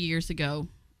 4 years ago,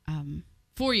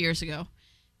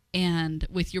 and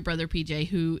with your brother PJ,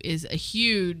 who is a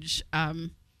huge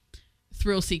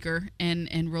thrill seeker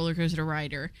and roller coaster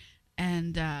rider,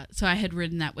 and so I had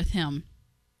ridden that with him,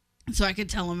 so I could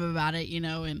tell him about it, you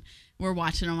know. And we're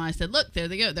watching them. I said, "Look, there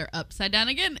they go. They're upside down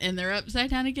again, and they're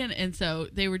upside down again." And so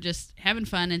they were just having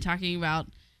fun and talking about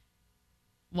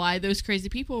why those crazy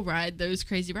people ride those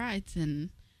crazy rides. And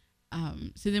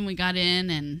so then we got in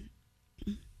and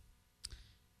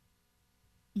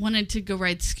wanted to go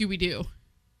ride Scooby-Doo.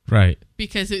 Right.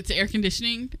 Because it's air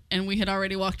conditioning, and we had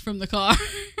already walked from the car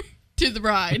to the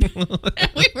ride.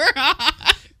 And we were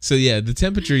hot. So, yeah, the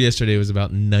temperature yesterday was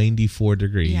about 94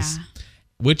 degrees. Yeah.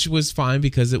 Which was fine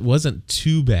because it wasn't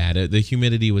too bad. The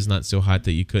humidity was not so hot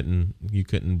that you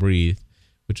couldn't breathe,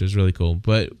 which was really cool.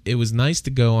 But it was nice to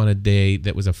go on a day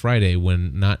that was a Friday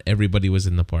when not everybody was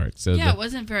in the park. So yeah, it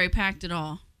wasn't very packed at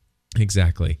all.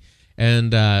 Exactly.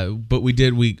 And but we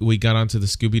got onto the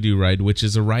Scooby-Doo ride, which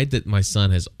is a ride that my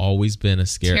son has always been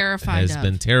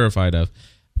terrified of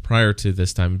prior to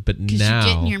this time. But now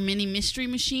you get in your mini mystery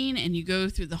machine and you go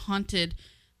through the haunted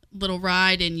little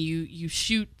ride, and you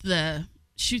shoot the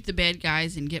bad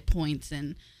guys and get points.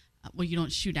 And well, you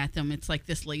don't shoot at them. It's like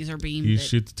this laser beam. You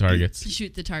shoot the targets.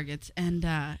 Shoot the targets. And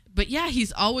but yeah,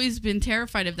 he's always been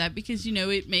terrified of that because, you know,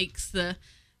 it makes the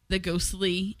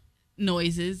ghostly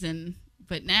noises. And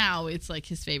but now it's like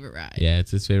his favorite ride. Yeah,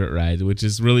 it's his favorite ride, which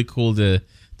is really cool to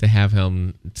have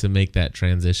him to make that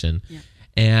transition. Yeah.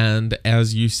 And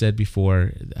as you said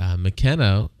before,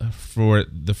 McKenna, for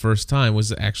the first time,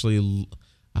 was actually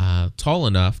tall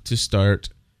enough to start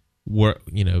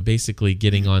basically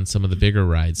getting on some of the bigger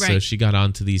rides. Right. So she got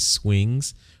onto these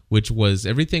swings, which was,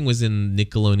 everything was in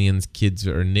Nickelodeon's Kids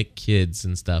or Nick Kids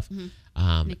and stuff.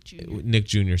 Mm-hmm. Nick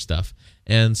Jr. stuff.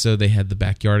 And so they had the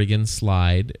Backyardigans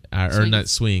slide, or not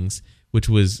swings, which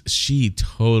was, she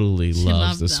totally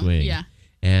loves the swing. Yeah.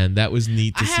 And that was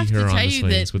neat to see her on the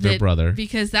swings with her brother.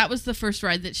 Because that was the first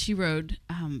ride that she rode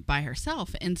by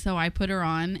herself. And so I put her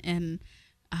on and,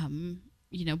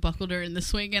 buckled her in the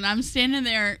swing. And I'm standing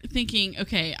there thinking,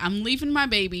 okay, I'm leaving my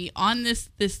baby on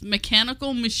this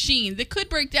mechanical machine that could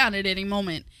break down at any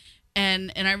moment.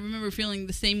 And I remember feeling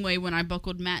the same way when I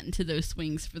buckled Matt into those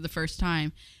swings for the first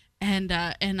time. And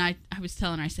I was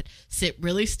telling her, I said, sit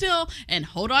really still and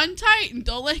hold on tight and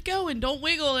don't let go and don't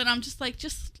wiggle. And I'm just like,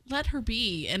 just let her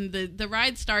be. And the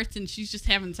ride starts and she's just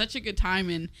having such a good time.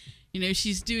 And,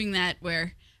 she's doing that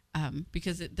where,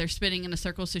 because they're spinning in a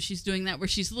circle. So she's doing that where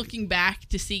she's looking back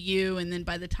to see you. And then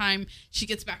by the time she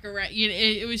gets back around,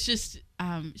 it was just,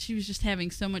 she was just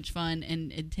having so much fun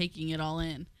and taking it all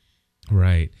in.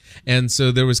 Right. And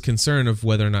so there was concern of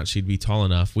whether or not she'd be tall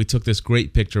enough. We took this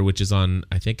great picture, which is on,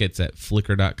 I think it's at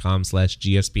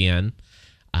flickr.com/GSPN.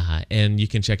 And you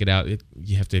can check it out.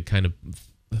 You have to kind of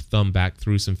thumb back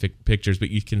through some pictures, but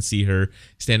you can see her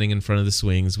standing in front of the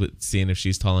swings, seeing if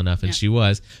she's tall enough. And she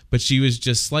was, but she was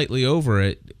just slightly over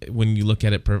it when you look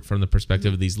at it from the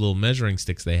perspective of these little measuring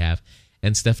sticks they have.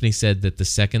 And Stephanie said that the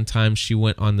second time she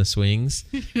went on the swings,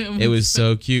 it was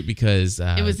so cute because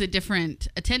it was a different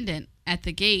attendant at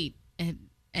the gate,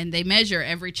 and they measure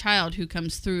every child who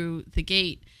comes through the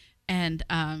gate. And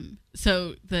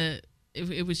so the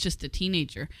it was just a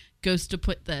teenager, goes to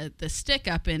put the stick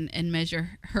up and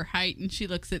measure her height, and she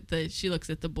looks at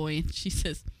the boy and she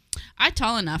says, "I'm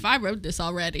tall enough. I rode this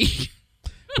already."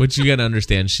 Which you got to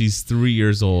understand, she's 3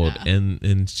 years old,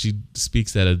 and she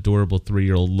speaks that adorable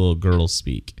 3-year-old little girl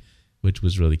speak, which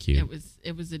was really cute.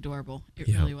 It was adorable. It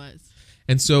really was.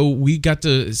 And so we got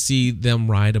to see them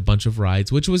ride a bunch of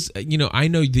rides, which was, I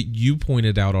know that you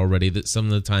pointed out already that some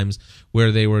of the times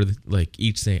where they were like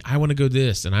each saying, I want to go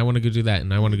this and I want to go do that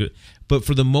and I want to go. But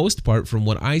for the most part, from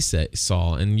what I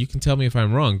saw, and you can tell me if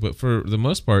I'm wrong, but for the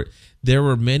most part, there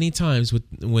were many times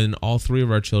when all three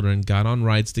of our children got on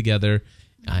rides together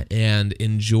and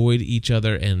enjoyed each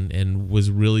other and was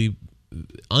really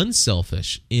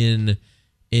unselfish in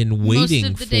waiting most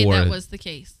of the day that was the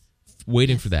case.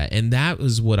 Waiting for that, and that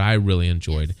was what I really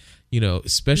enjoyed.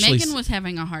 Especially Megan was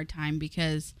having a hard time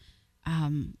because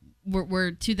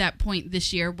we're to that point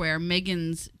this year where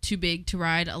Megan's too big to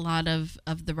ride a lot of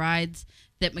the rides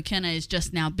that McKenna is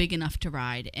just now big enough to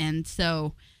ride, and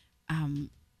so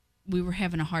we were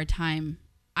having a hard time.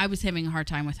 I was having a hard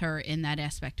time with her in that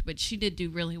aspect, but she did do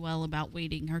really well about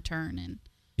waiting her turn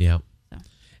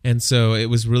and so it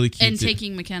was really cute. And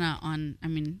taking McKenna on,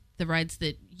 the rides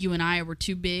that you and I were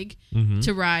too big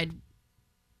to ride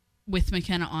with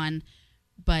McKenna on,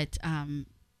 but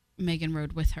Megan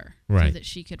rode with her so that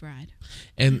she could ride.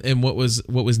 And what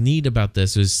was neat about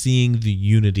this was seeing the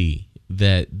unity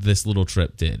that this little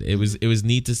trip did. It was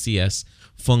neat to see us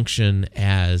function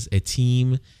as a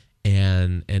team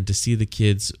and to see the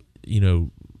kids,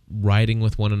 riding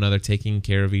with one another, taking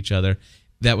care of each other.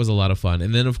 That was a lot of fun.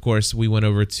 And then, of course, we went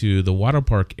over to the water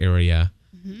park area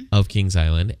of Kings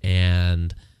Island,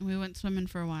 and we went swimming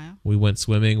for a while. We went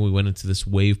swimming. We went into this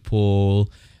wave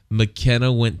pool.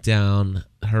 McKenna went down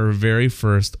her very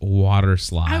first water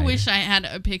slide. I wish I had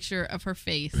a picture of her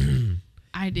face.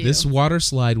 I do. This water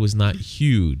slide was not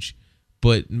huge,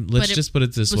 but let's just put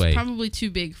it this way. It was probably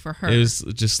too big for her. It was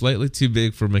just slightly too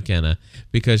big for McKenna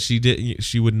because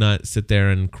she would not sit there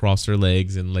and cross her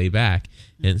legs and lay back.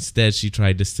 Instead, she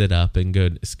tried to sit up and go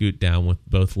scoot down with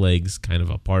both legs kind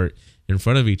of apart in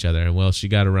front of each other. And she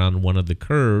got around one of the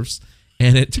curves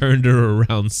and it turned her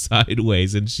around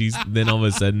sideways. And then all of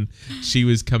a sudden she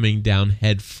was coming down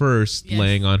head first,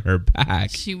 laying on her back.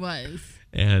 She was.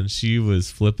 And she was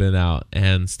flipping out.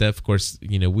 And Steph, of course,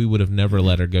 we would have never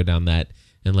let her go down that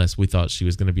unless we thought she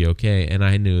was going to be okay. And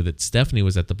I knew that Stephanie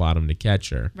was at the bottom to catch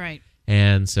her. Right.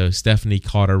 And so Stephanie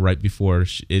caught her right before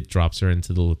it drops her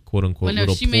into the quote-unquote little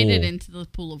pool. She made it into the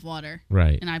pool of water.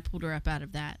 Right. And I pulled her up out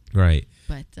of that. Right.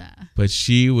 But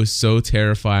she was so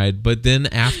terrified. But then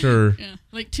after...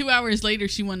 like 2 hours later,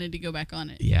 she wanted to go back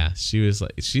on it. Yeah. She was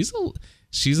like... She's a little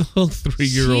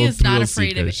 3-year-old She is not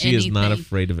afraid seeker. of anything. She is not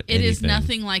afraid of anything. It is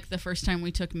nothing like the first time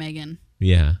we took Megan.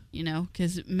 Yeah.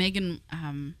 Because Megan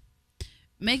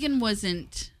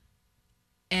wasn't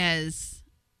as...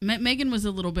 Megan was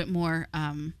a little bit more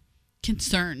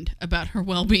concerned about her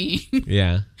well-being.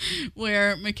 Yeah.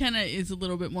 Where McKenna is a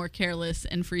little bit more careless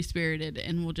and free-spirited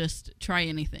and will just try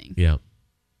anything. Yeah.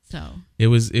 So it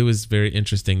was very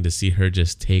interesting to see her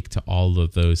just take to all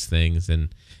of those things and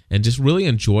just really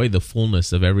enjoy the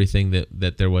fullness of everything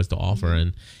that there was to offer.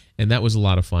 And that was a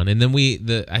lot of fun. And then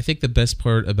I think the best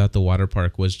part about the water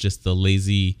park was just the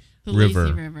lazy river.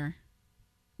 Lazy river.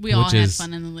 We all had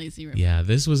fun in the lazy river. Yeah,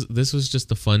 this was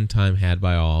just a fun time had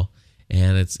by all,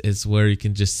 and it's where you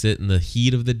can just sit in the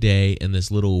heat of the day in this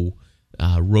little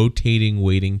rotating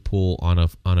waiting pool on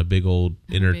a big old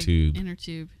inner tube. Inner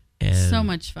tube. And so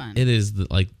much fun. It is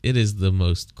the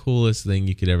most coolest thing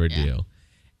you could ever do,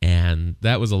 and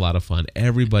that was a lot of fun.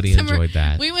 Everybody enjoyed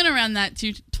that. We went around that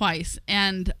twice,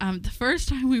 and the first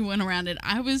time we went around it,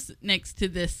 I was next to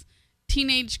this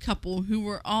teenage couple who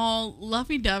were all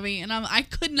lovey-dovey, and I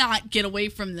could not get away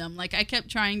from them. Like, I kept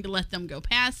trying to let them go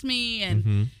past me,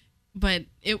 and but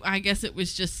I guess it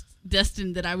was just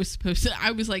destined that I was supposed to.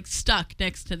 I was like stuck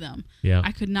next to them. Yeah,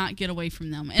 I could not get away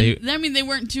from them, and they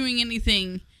weren't doing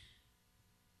anything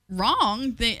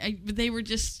wrong. They were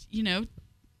just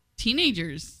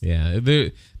teenagers. Yeah,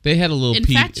 they had a little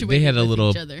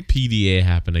PDA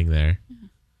happening there. A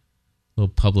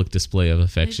little public display of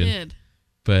affection. They did.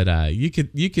 But you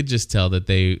could just tell that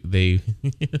they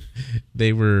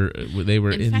were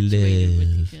in love with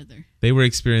each other. They were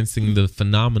experiencing the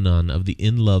phenomenon of the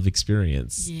in love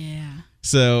experience. Yeah.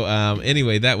 So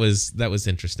anyway, that was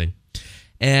interesting,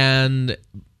 and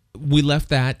we left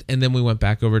that, and then we went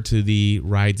back over to the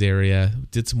rides area,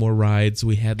 did some more rides.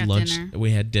 We had lunch. Dinner. We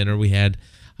had dinner. We had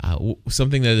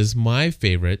something that is my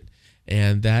favorite,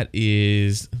 and that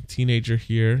is teenager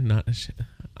here.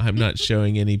 I'm not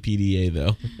showing any PDA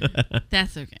though.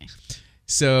 That's okay.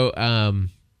 So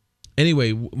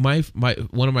anyway, my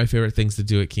one of my favorite things to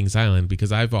do at Kings Island,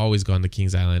 because I've always gone to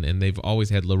Kings Island and they've always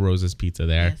had La Rosa's Pizza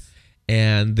there. Yes.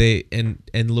 And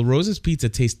La Rosa's Pizza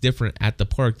tastes different at the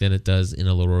park than it does in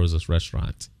a La Rosa's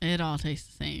restaurant. It all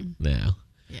tastes the same. Now.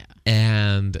 Yeah.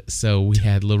 And so we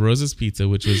had La Rosa's Pizza,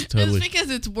 which was totally... It's because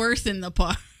it's worse in the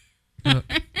park.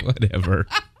 Whatever.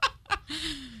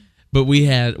 But we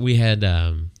had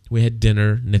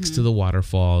dinner next to the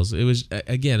waterfalls. It was,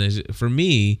 again, for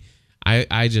me...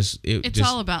 It's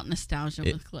all about nostalgia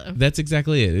with Cliff. That's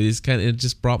exactly it. It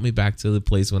just brought me back to the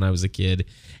place when I was a kid,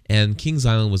 and Kings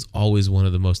Island was always one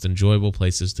of the most enjoyable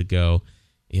places to go.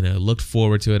 Looked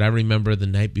forward to it. I remember the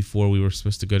night before we were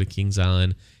supposed to go to Kings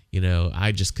Island.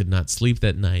 I just could not sleep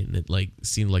that night, and it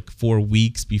seemed like 4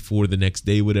 weeks before the next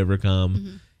day would ever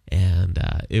come, and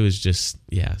it was just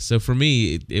So for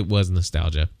me, it was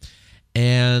nostalgia,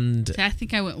 and I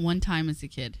think I went one time as a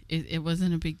kid. It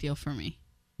wasn't a big deal for me.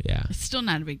 Yeah. It's still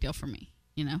not a big deal for me,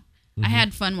 I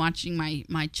had fun watching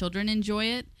my children enjoy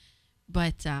it,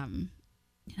 but I'm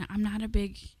not a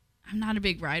big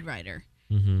ride rider.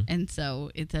 And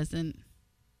so it doesn't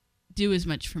do as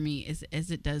much for me as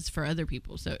it does for other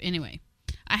people. So anyway,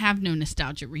 I have no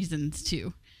nostalgia reasons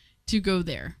to go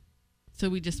there. So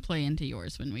we just play into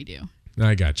yours when we do.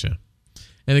 I gotcha.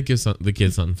 And it gives the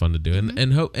kids something fun to do.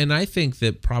 And I think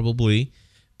that probably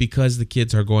because the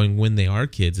kids are going when they are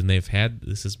kids and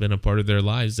this has been a part of their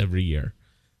lives every year,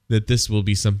 that this will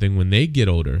be something when they get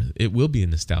older, it will be a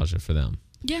nostalgia for them.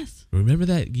 Yes. Remember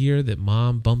that year that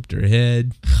Mom bumped her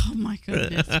head? Oh my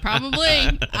goodness.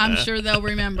 Probably. I'm sure they'll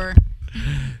remember.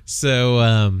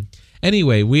 So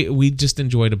anyway, we just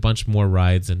enjoyed a bunch more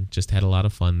rides and just had a lot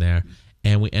of fun there.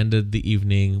 And we ended the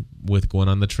evening with going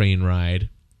on the train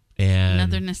ride. And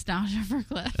another nostalgia for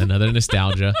Cliff. Another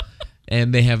nostalgia.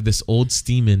 And they have this old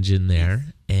steam engine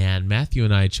there. And Matthew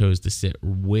and I chose to sit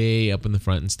way up in the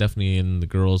front. And Stephanie and the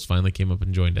girls finally came up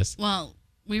and joined us. Well,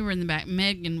 we were in the back.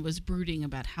 Megan was brooding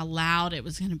about how loud it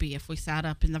was going to be if we sat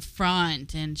up in the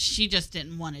front. And she just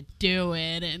didn't want to do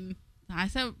it. And I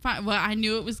said, fine. Well, I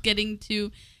knew it was getting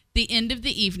to the end of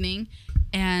the evening.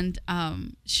 And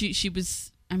she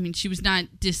was not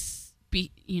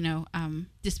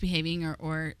disbehaving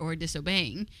or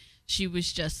disobeying. She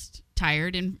was just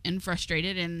tired and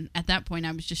frustrated, and at that point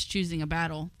I was just choosing a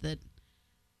battle that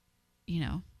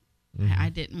I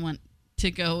didn't want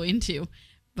to go into,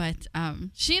 but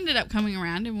she ended up coming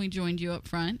around and we joined you up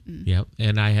front. Yep.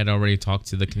 And I had already talked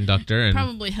to the conductor, and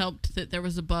probably helped that there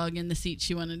was a bug in the seat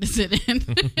she wanted to sit in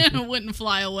and it wouldn't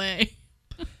fly away.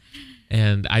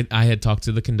 And I had talked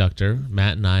to the conductor.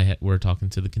 Matt and I were talking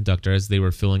to the conductor as they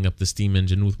were filling up the steam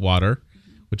engine with water,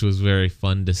 which was very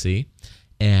fun to see.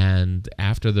 And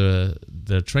after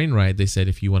the train ride, they said,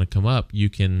 if you want to come up, you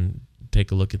can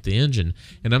take a look at the engine.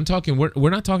 And I'm talking, we're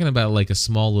not talking about like a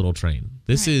small little train.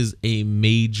 This is a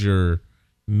major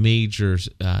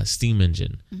steam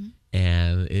engine,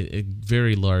 and a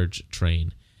very large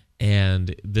train.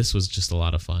 And this was just a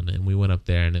lot of fun. And we went up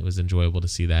there, and it was enjoyable to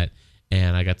see that.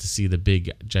 And I got to see the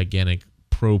big, gigantic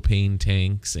propane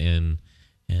tanks and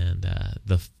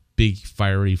the big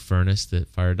fiery furnace that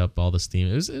fired up all the steam.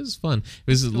 It was fun.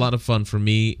 It was a lot of fun for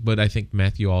me, but I think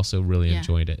Matthew also really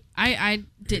enjoyed it. I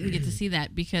didn't get to see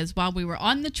that because while we were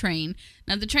on the train,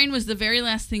 now the train was the very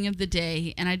last thing of the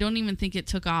day, and I don't even think it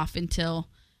took off until,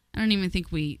 I don't even think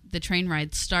the train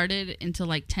ride started until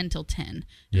like 10 till 10.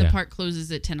 The park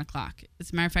closes at 10 o'clock.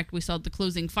 As a matter of fact, we saw the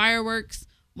closing fireworks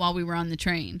while we were on the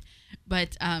train.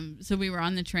 But so we were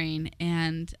on the train,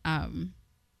 and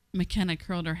McKenna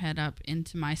curled her head up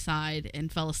into my side and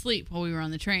fell asleep while we were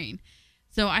on the train.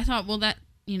 So I thought, well,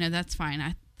 that's fine.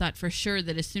 I thought for sure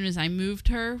that as soon as I moved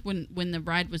her, when the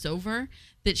ride was over,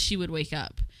 that she would wake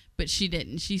up. But she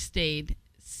didn't. She stayed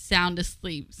sound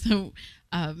asleep. So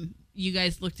you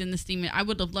guys looked in the steam. I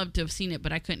would have loved to have seen it,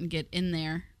 but I couldn't get in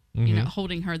there.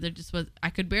 Holding her. There just was, I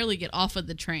could barely get off of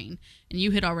the train, and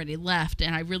you had already left,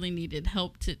 and I really needed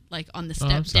help to, like, on the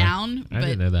step down. I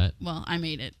didn't know that. Well, I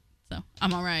made it, so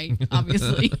I'm all right,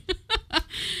 obviously.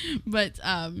 But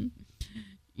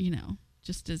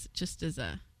just as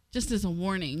a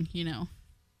warning,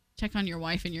 check on your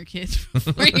wife and your kids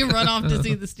before you run off to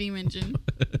see the steam engine.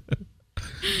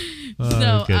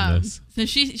 So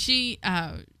she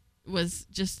was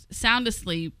just sound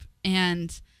asleep,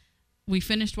 and we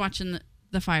finished watching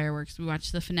the fireworks. We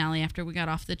watched the finale after we got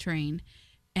off the train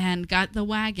and got the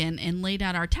wagon and laid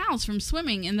out our towels from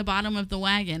swimming in the bottom of the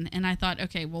wagon. And I thought,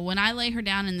 okay, well, when I lay her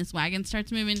down and this wagon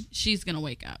starts moving, she's going to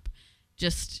wake up.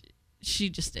 She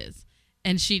just is.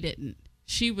 And she didn't.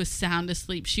 She was sound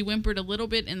asleep. She whimpered a little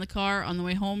bit in the car on the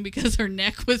way home because her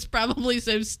neck was probably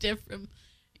so stiff from,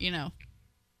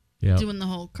 Yep. doing the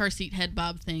whole car seat head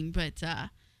bob thing. But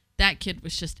that kid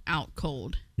was just out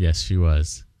cold. Yes, she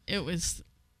was. It was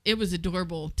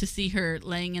adorable to see her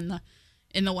laying in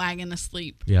the wagon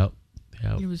asleep. Yep.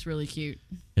 It was really cute.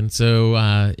 And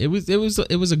so it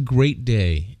was a great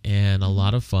day and a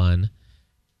lot of fun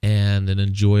and an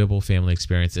enjoyable family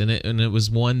experience. And it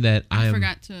was one that I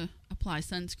forgot to apply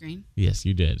sunscreen. Yes,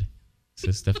 you did.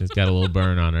 So Stephanie's got a little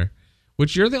burn on her,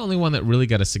 which you're the only one that really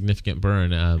got a significant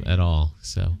burn at all.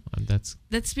 So that's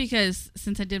because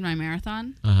since I did my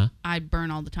marathon, I burn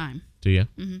all the time. Do you?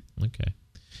 Mm-hmm. Okay.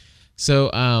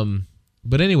 So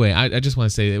but anyway, I just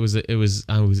want to say it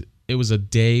was a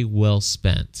day well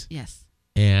spent. Yes.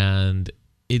 And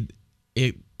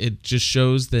it just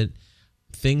shows that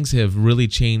things have really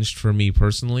changed for me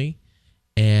personally,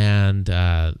 and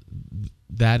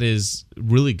that is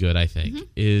really good. I think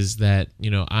is that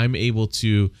I'm able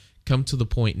to come to the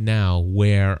point now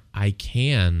where I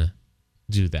can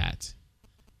do that.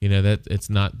 That it's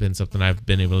not been something I've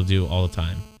been able to do all the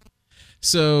time.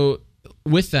 So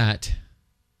with that,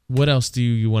 what else do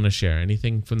you want to share?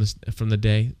 Anything from the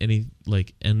day? Any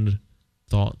end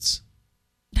thoughts?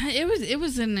 It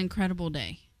was an incredible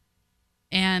day,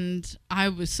 and I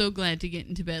was so glad to get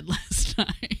into bed last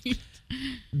night.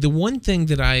 The one thing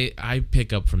that I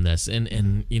pick up from this,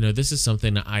 and this is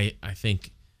something that I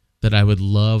think that I would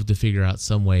love to figure out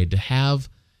some way to have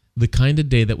the kind of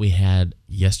day that we had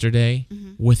yesterday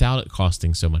without it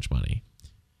costing so much money.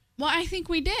 Well, I think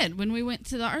we did when we went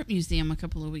to the art museum a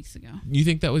couple of weeks ago. You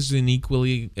think that was an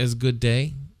equally as good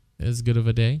day? As good of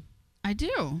a day? I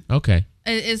do. Okay.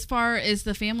 As far as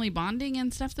the family bonding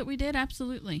and stuff that we did,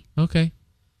 absolutely. Okay.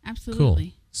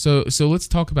 Absolutely. Cool. So let's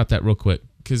talk about that real quick.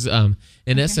 Because in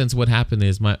essence, what happened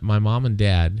is my mom and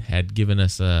dad had given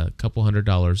us a couple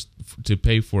 $100 to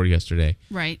pay for yesterday.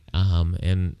 Right.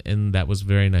 And that was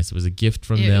very nice. It was a gift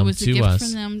from them to us. It was a gift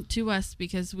from them to us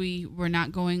because we were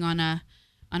not going on a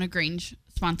Grange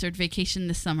sponsored vacation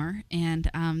this summer, and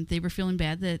they were feeling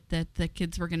bad that the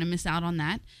kids were going to miss out on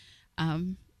that.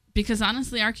 Because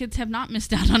honestly, our kids have not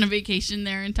missed out on a vacation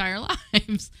their entire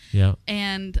lives. Yeah.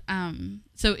 And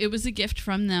so it was a gift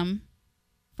from them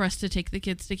for us to take the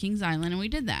kids to Kings Island, and we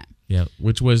did that. Yeah,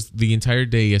 which was the entire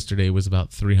day yesterday was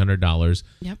about $300.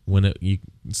 Yep. When you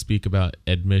speak about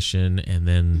admission and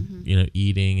then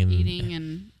eating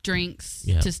and drinks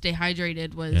to stay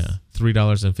hydrated was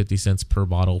 $3.50 per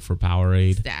bottle for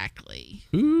Powerade. Exactly.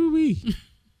 Ooh-wee.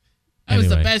 That was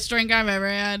the best drink I've ever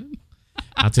had.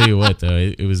 I'll tell you what, though,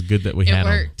 it was good that we had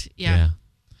them. It worked, yeah.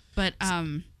 But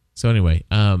so anyway,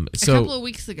 a couple of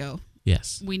weeks ago,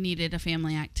 yes, we needed a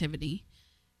family activity,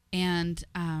 and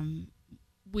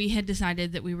we had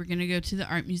decided that we were going to go to the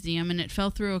art museum, and it fell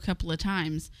through a couple of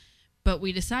times. But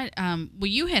we decided,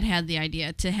 you had the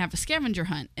idea to have a scavenger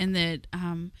hunt, and that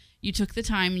you took the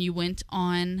time, you went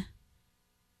on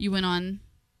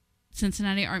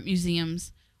Cincinnati Art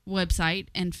Museum's website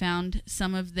and found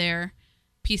some of their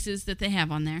pieces that they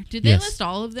have on there. Did they list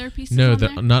all of their pieces? No, on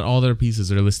there? Not all their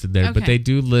pieces are listed there, but they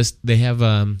do list. They have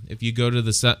if you go to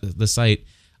the site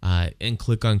and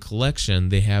click on collection,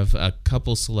 they have a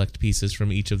couple select pieces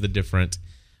from each of the different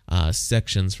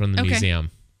sections from the museum.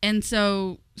 And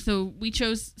so we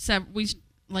chose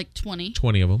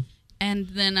 20 of them. And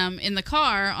then in the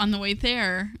car on the way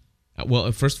there,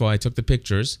 well, first of all, I took the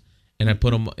pictures and I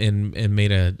put them in and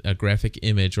made a graphic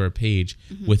image or a page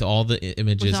with all the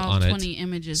images on it. 20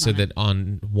 images so that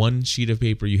on one sheet of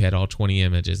paper you had all 20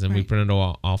 images, and we printed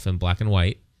all off in black and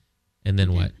white. And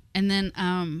then what? And then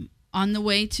on the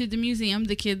way to the museum,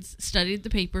 the kids studied the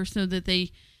paper so that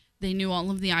they knew all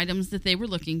of the items that they were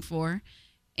looking for.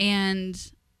 And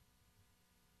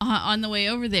on the way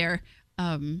over there,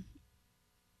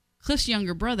 Cliff's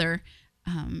younger brother,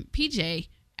 PJ,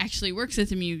 actually works at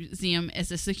the museum as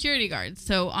a security guard.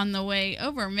 So on the way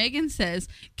over, Megan says,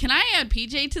 "Can I add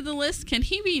PJ to the list? Can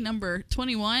he be number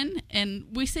 21?" And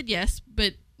we said yes,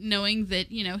 but knowing that,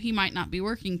 he might not be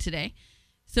working today.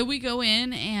 So we go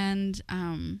in and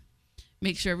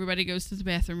make sure everybody goes to the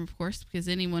bathroom, of course, because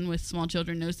anyone with small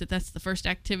children knows that that's the first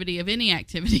activity of any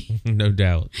activity. No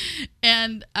doubt.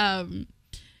 And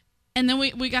then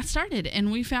we got started,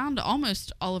 and we found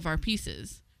almost all of our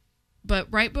pieces. But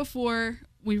right before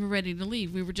we were ready to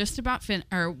leave, we were just about you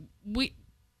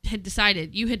had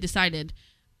decided,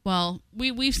 well,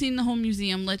 we've seen the whole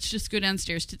museum, let's just go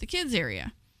downstairs to the kids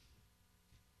area.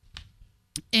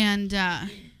 And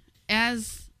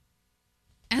as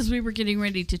we were getting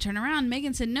ready to turn around,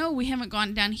 Megan said, "No, we haven't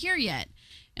gone down here yet."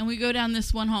 And we go down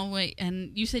this one hallway,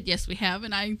 and you said, "Yes, we have."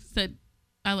 And I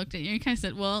looked at you and kind of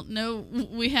said, "Well, no,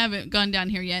 we haven't gone down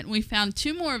here yet." And we found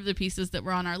 2 more of the pieces that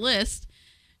were on our list.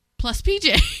 plus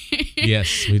PJ.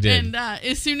 Yes, we did. And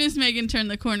as soon as Megan turned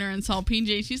the corner and saw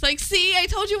PJ, she's like, "See, I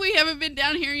told you we haven't been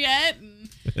down here yet."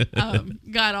 And,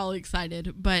 got all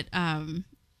excited. But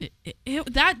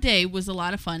that day was a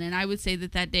lot of fun, and I would say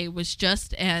that day was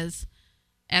just as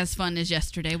fun as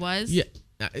yesterday was. Yeah,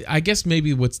 I guess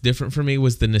maybe what's different for me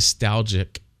was the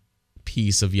nostalgic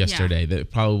piece of yesterday that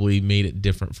probably made it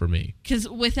different for me. Because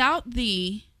without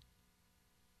that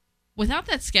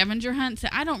scavenger hunt,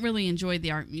 I don't really enjoy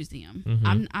the art museum.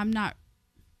 Mm-hmm. I'm not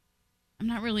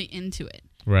really into it.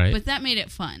 Right. But that made it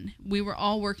fun. We were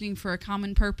all working for a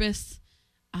common purpose.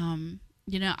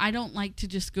 I don't like to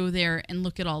just go there and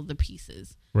look at all the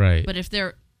pieces. Right. But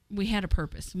we had a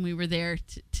purpose and we were there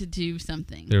to do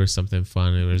something. There was something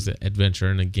fun. It was an adventure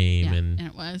and a game, and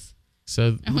it was.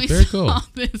 So and we very saw cool.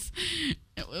 This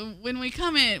when you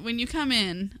come in,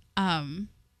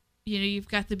 you've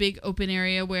got the big open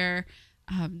area where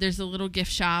there's a little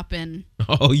gift shop and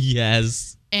oh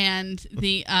yes, and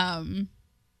the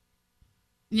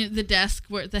the desk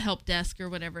where the help desk or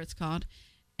whatever it's called,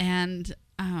 and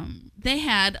they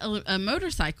had a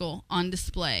motorcycle on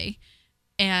display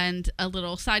and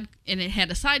it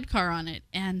had a sidecar on it,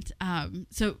 and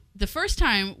so the first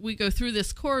time we go through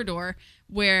this corridor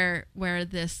where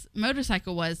this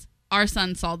motorcycle was, our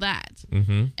son saw that.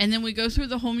 Mm-hmm. And then we go through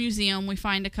the whole museum, we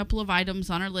find a couple of items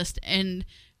on our list, and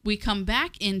we come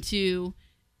back into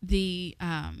the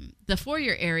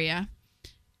foyer area,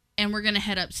 and we're going to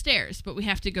head upstairs, but we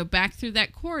have to go back through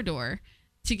that corridor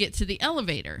to get to the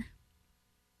elevator.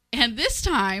 And this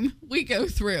time we go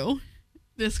through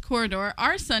this corridor,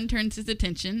 our son turns his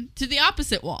attention to the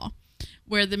opposite wall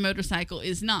where the motorcycle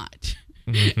is not.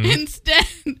 Mm-hmm. Instead,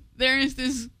 there is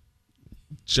this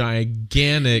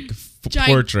gigantic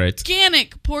portrait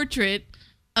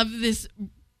of this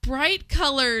bright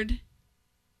colored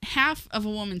half of a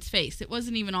woman's face. It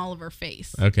wasn't even all of her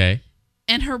face. Okay.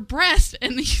 And her breast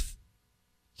and these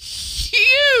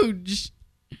huge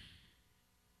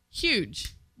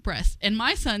breasts. And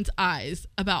my son's eyes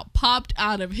about popped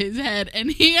out of his head.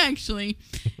 And he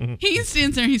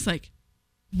stands there and he's like,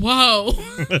 whoa.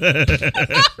 I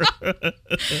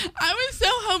was so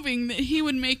hoping that he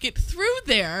would make it through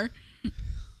there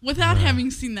without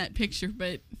having seen that picture,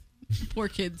 but poor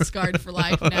kid's scarred for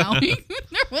life now. There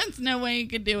was no way he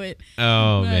could do it.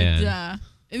 Oh, man.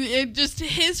 It just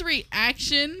his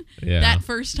reaction that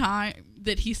first time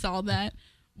that he saw that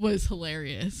was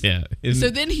hilarious. Yeah. So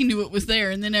then he knew it was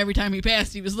there, and then every time he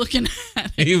passed, he was looking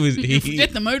at it. He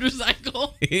forget the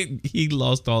motorcycle. He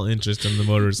lost all interest in the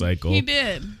motorcycle. He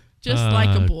did, just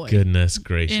like a boy. Goodness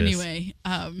gracious. Anyway,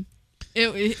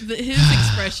 his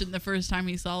expression the first time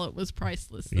he saw it was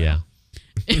priceless. Though. Yeah.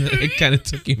 It kind of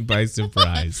took him by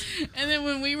surprise. And then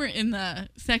when we were in the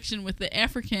section with the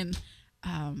African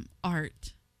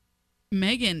art,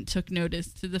 Megan took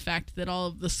notice to the fact that all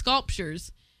of the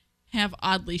sculptures have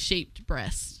oddly shaped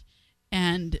breasts,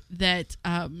 and that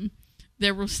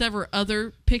there were several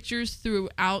other pictures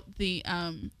throughout the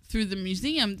through the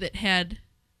museum that had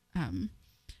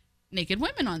naked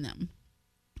women on them.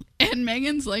 And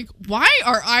Megan's like, why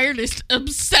are artists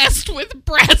obsessed with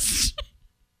breasts?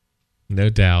 No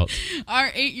doubt. Our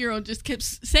 8-year-old just kept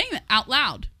saying that out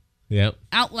loud. Yep.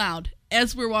 Out loud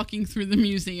as we're walking through the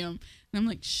museum. And I'm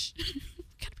like, shh,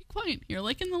 gotta be quiet here,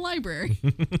 like in the library.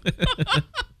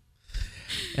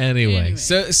 Anyway,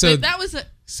 so that was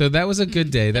a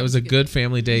good day. That was a good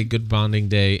family day, good bonding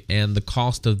day, and the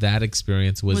cost of that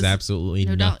experience was absolutely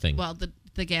nothing. Well,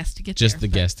 the gas to get just there.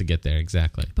 The gas to get there,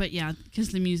 exactly. But yeah,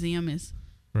 because the museum is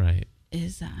free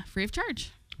of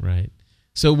charge. Right.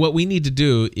 So what we need to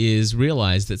do is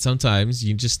realize that sometimes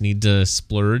you just need to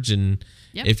splurge, and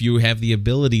if you have the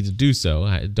ability to do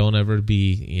so, don't ever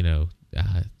be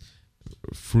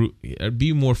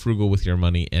be more frugal with your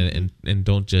money, and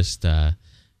don't just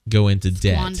go into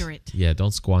debt. Squander it. Yeah,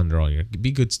 don't squander all your.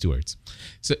 Be good stewards.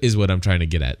 So is what I'm trying to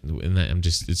get at, and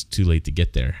it's too late to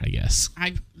get there, I guess.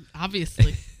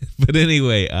 Obviously. But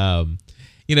anyway,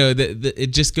 it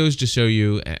just goes to show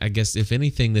you, I guess, if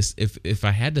anything, if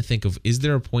I had to think of, is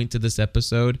there a point to this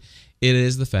episode? It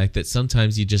is the fact that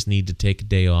sometimes you just need to take a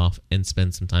day off and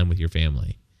spend some time with your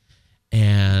family.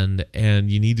 And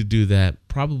you need to do that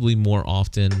probably more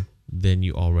often than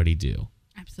you already do.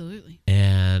 Absolutely.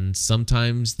 And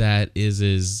sometimes that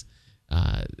is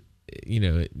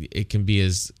it can be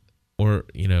as all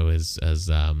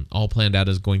planned out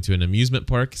as going to an amusement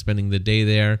park, spending the day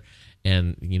there,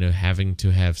 and having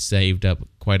to have saved up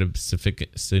quite a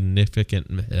significant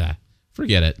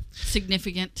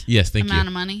significant yes, thank amount you.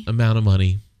 of money. Amount of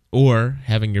money, or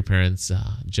having your parents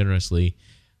generously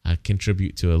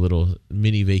contribute to a little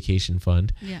mini vacation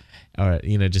fund. Yeah. Or,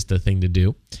 just a thing to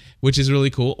do, which is really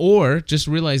cool. Or just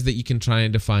realize that you can try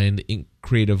and find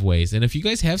creative ways. And if you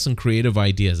guys have some creative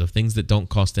ideas of things that don't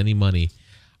cost any money,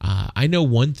 I know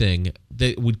one thing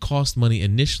that would cost money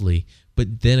initially,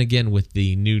 but then again, with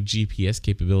the new GPS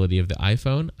capability of the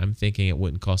iPhone, I'm thinking it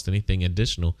wouldn't cost anything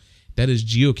additional. That is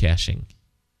geocaching.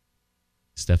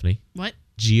 Stephanie? What?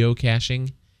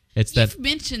 Geocaching. You've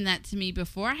mentioned that to me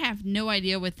before. I have no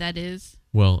idea what that is.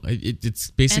 Well, it's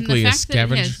basically a scavenger. And the fact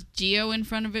that it has geo in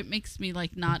front of it makes me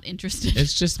not interested. It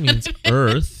just means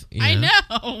Earth. I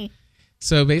know.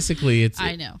 So basically, it's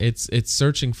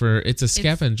searching for. It's a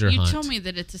scavenger hunt. You told me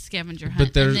that it's a scavenger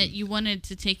hunt, and that you wanted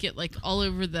to take it all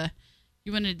over the.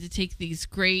 You wanted to take these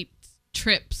great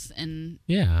trips and.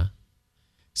 Yeah.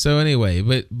 So anyway,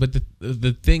 but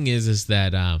the thing is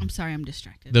that I'm sorry, I'm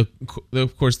distracted.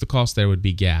 Of course, the cost there would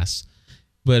be gas,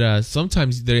 but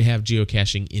sometimes they have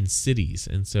geocaching in cities,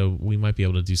 and so we might be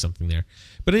able to do something there.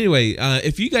 But anyway,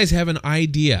 if you guys have an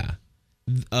idea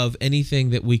of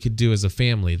anything that we could do as a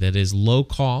family that is low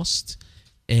cost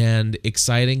and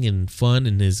exciting and fun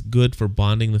and is good for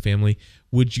bonding the family,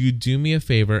 would you do me a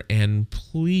favor and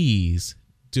please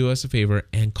do us a favor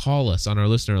and call us on our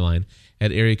listener line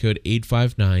at area code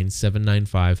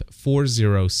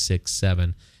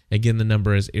 859-795-4067. Again, the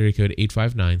number is area code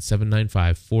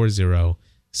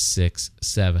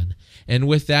 859-795-4067. And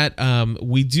with that,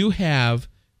 we do have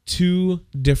two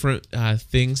different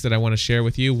things that I want to share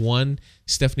with you. One,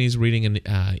 Stephanie's reading an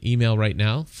email right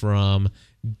now from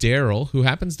Daryl, who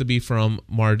happens to be from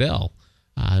Mardel.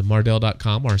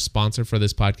 Mardel.com, our sponsor for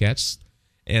this podcast.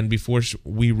 And before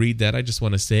we read that, I just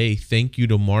want to say thank you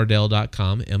to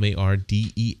Mardel.com, Mardel.com.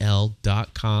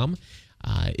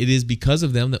 It is because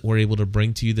of them that we're able to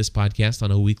bring to you this podcast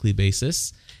on a weekly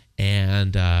basis.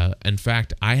 And in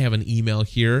fact, I have an email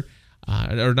here,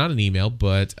 or not an email,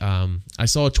 but I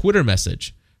saw a Twitter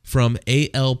message from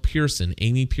A.L. Pearson,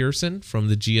 Amy Pearson from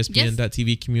the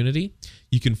GSPN.TV community.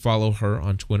 You can follow her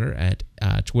on Twitter at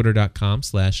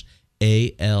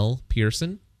twitter.com/A.L.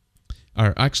 Pearson.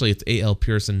 Or actually, it's A.L.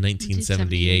 Pearson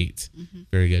 1978. Mm-hmm.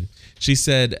 Very good. She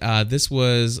said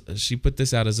she put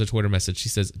this out as a Twitter message. She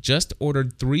says, just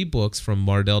ordered 3 books from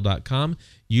Mardel.com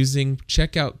using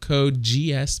checkout code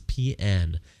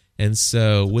GSPN. And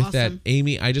so with awesome. That,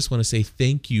 Amy, I just want to say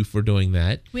thank you for doing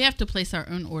that. We have to place our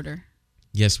own order.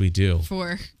 Yes, we do.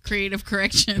 For creative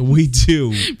correction. We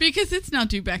do. Because it's now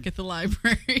due back at the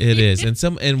library. It is.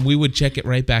 And we would check it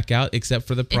right back out, except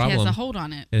for the problem. It has a hold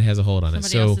on it. It has a hold on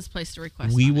Somebody else has placed a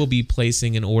request. We will be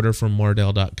placing an order from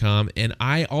Mardel.com, and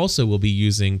I also will be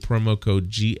using promo code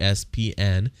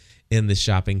GSPN in the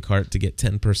shopping cart to get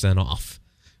 10% off,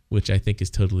 which I think is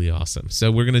totally awesome.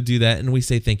 So we're going to do that, and we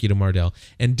say thank you to Mardel.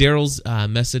 And Daryl's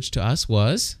message to us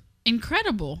was?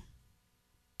 Incredible.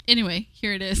 Anyway,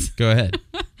 here it is. Go ahead.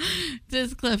 This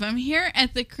is Cliff. I'm here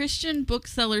at the Christian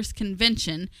Booksellers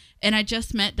Convention, and I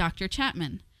just met Dr.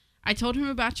 Chapman. I told him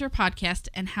about your podcast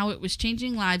and how it was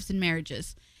changing lives and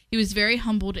marriages. He was very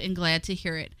humbled and glad to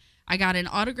hear it. I got an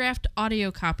autographed audio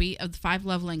copy of the 5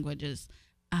 Love Languages.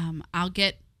 When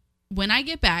I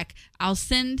get back, I'll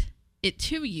send it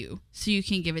to you so you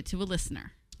can give it to a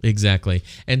listener. Exactly.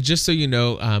 And just so you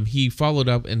know, he followed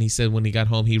up and he said when he got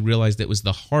home, he realized it was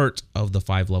the heart of the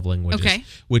 5 Love Languages,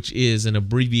 which is an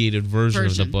abbreviated version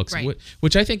of the books, right.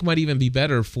 Which I think might even be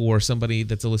better for somebody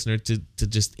that's a listener to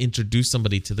just introduce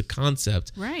somebody to the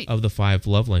concept of the 5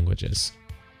 Love Languages.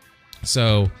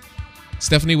 So,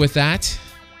 Stephanie, with that,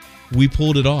 we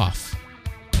pulled it off.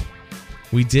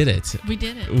 We did it. We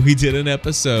did it. We did an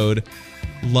episode,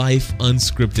 Life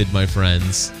Unscripted, my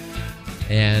friends.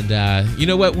 And you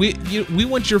know what? We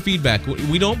want your feedback.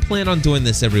 We don't plan on doing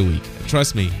this every week.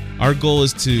 Trust me. Our goal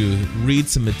is to read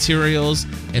some materials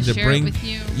and to bring, it with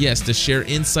you. Yes, to share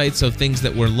insights of things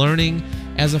that we're learning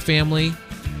as a family.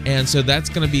 And so that's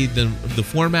going to be the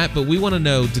format. But we want to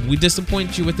know, did we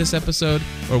disappoint you with this episode,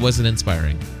 or was it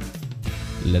inspiring?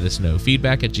 Let us know.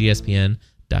 Feedback at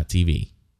gspn.tv.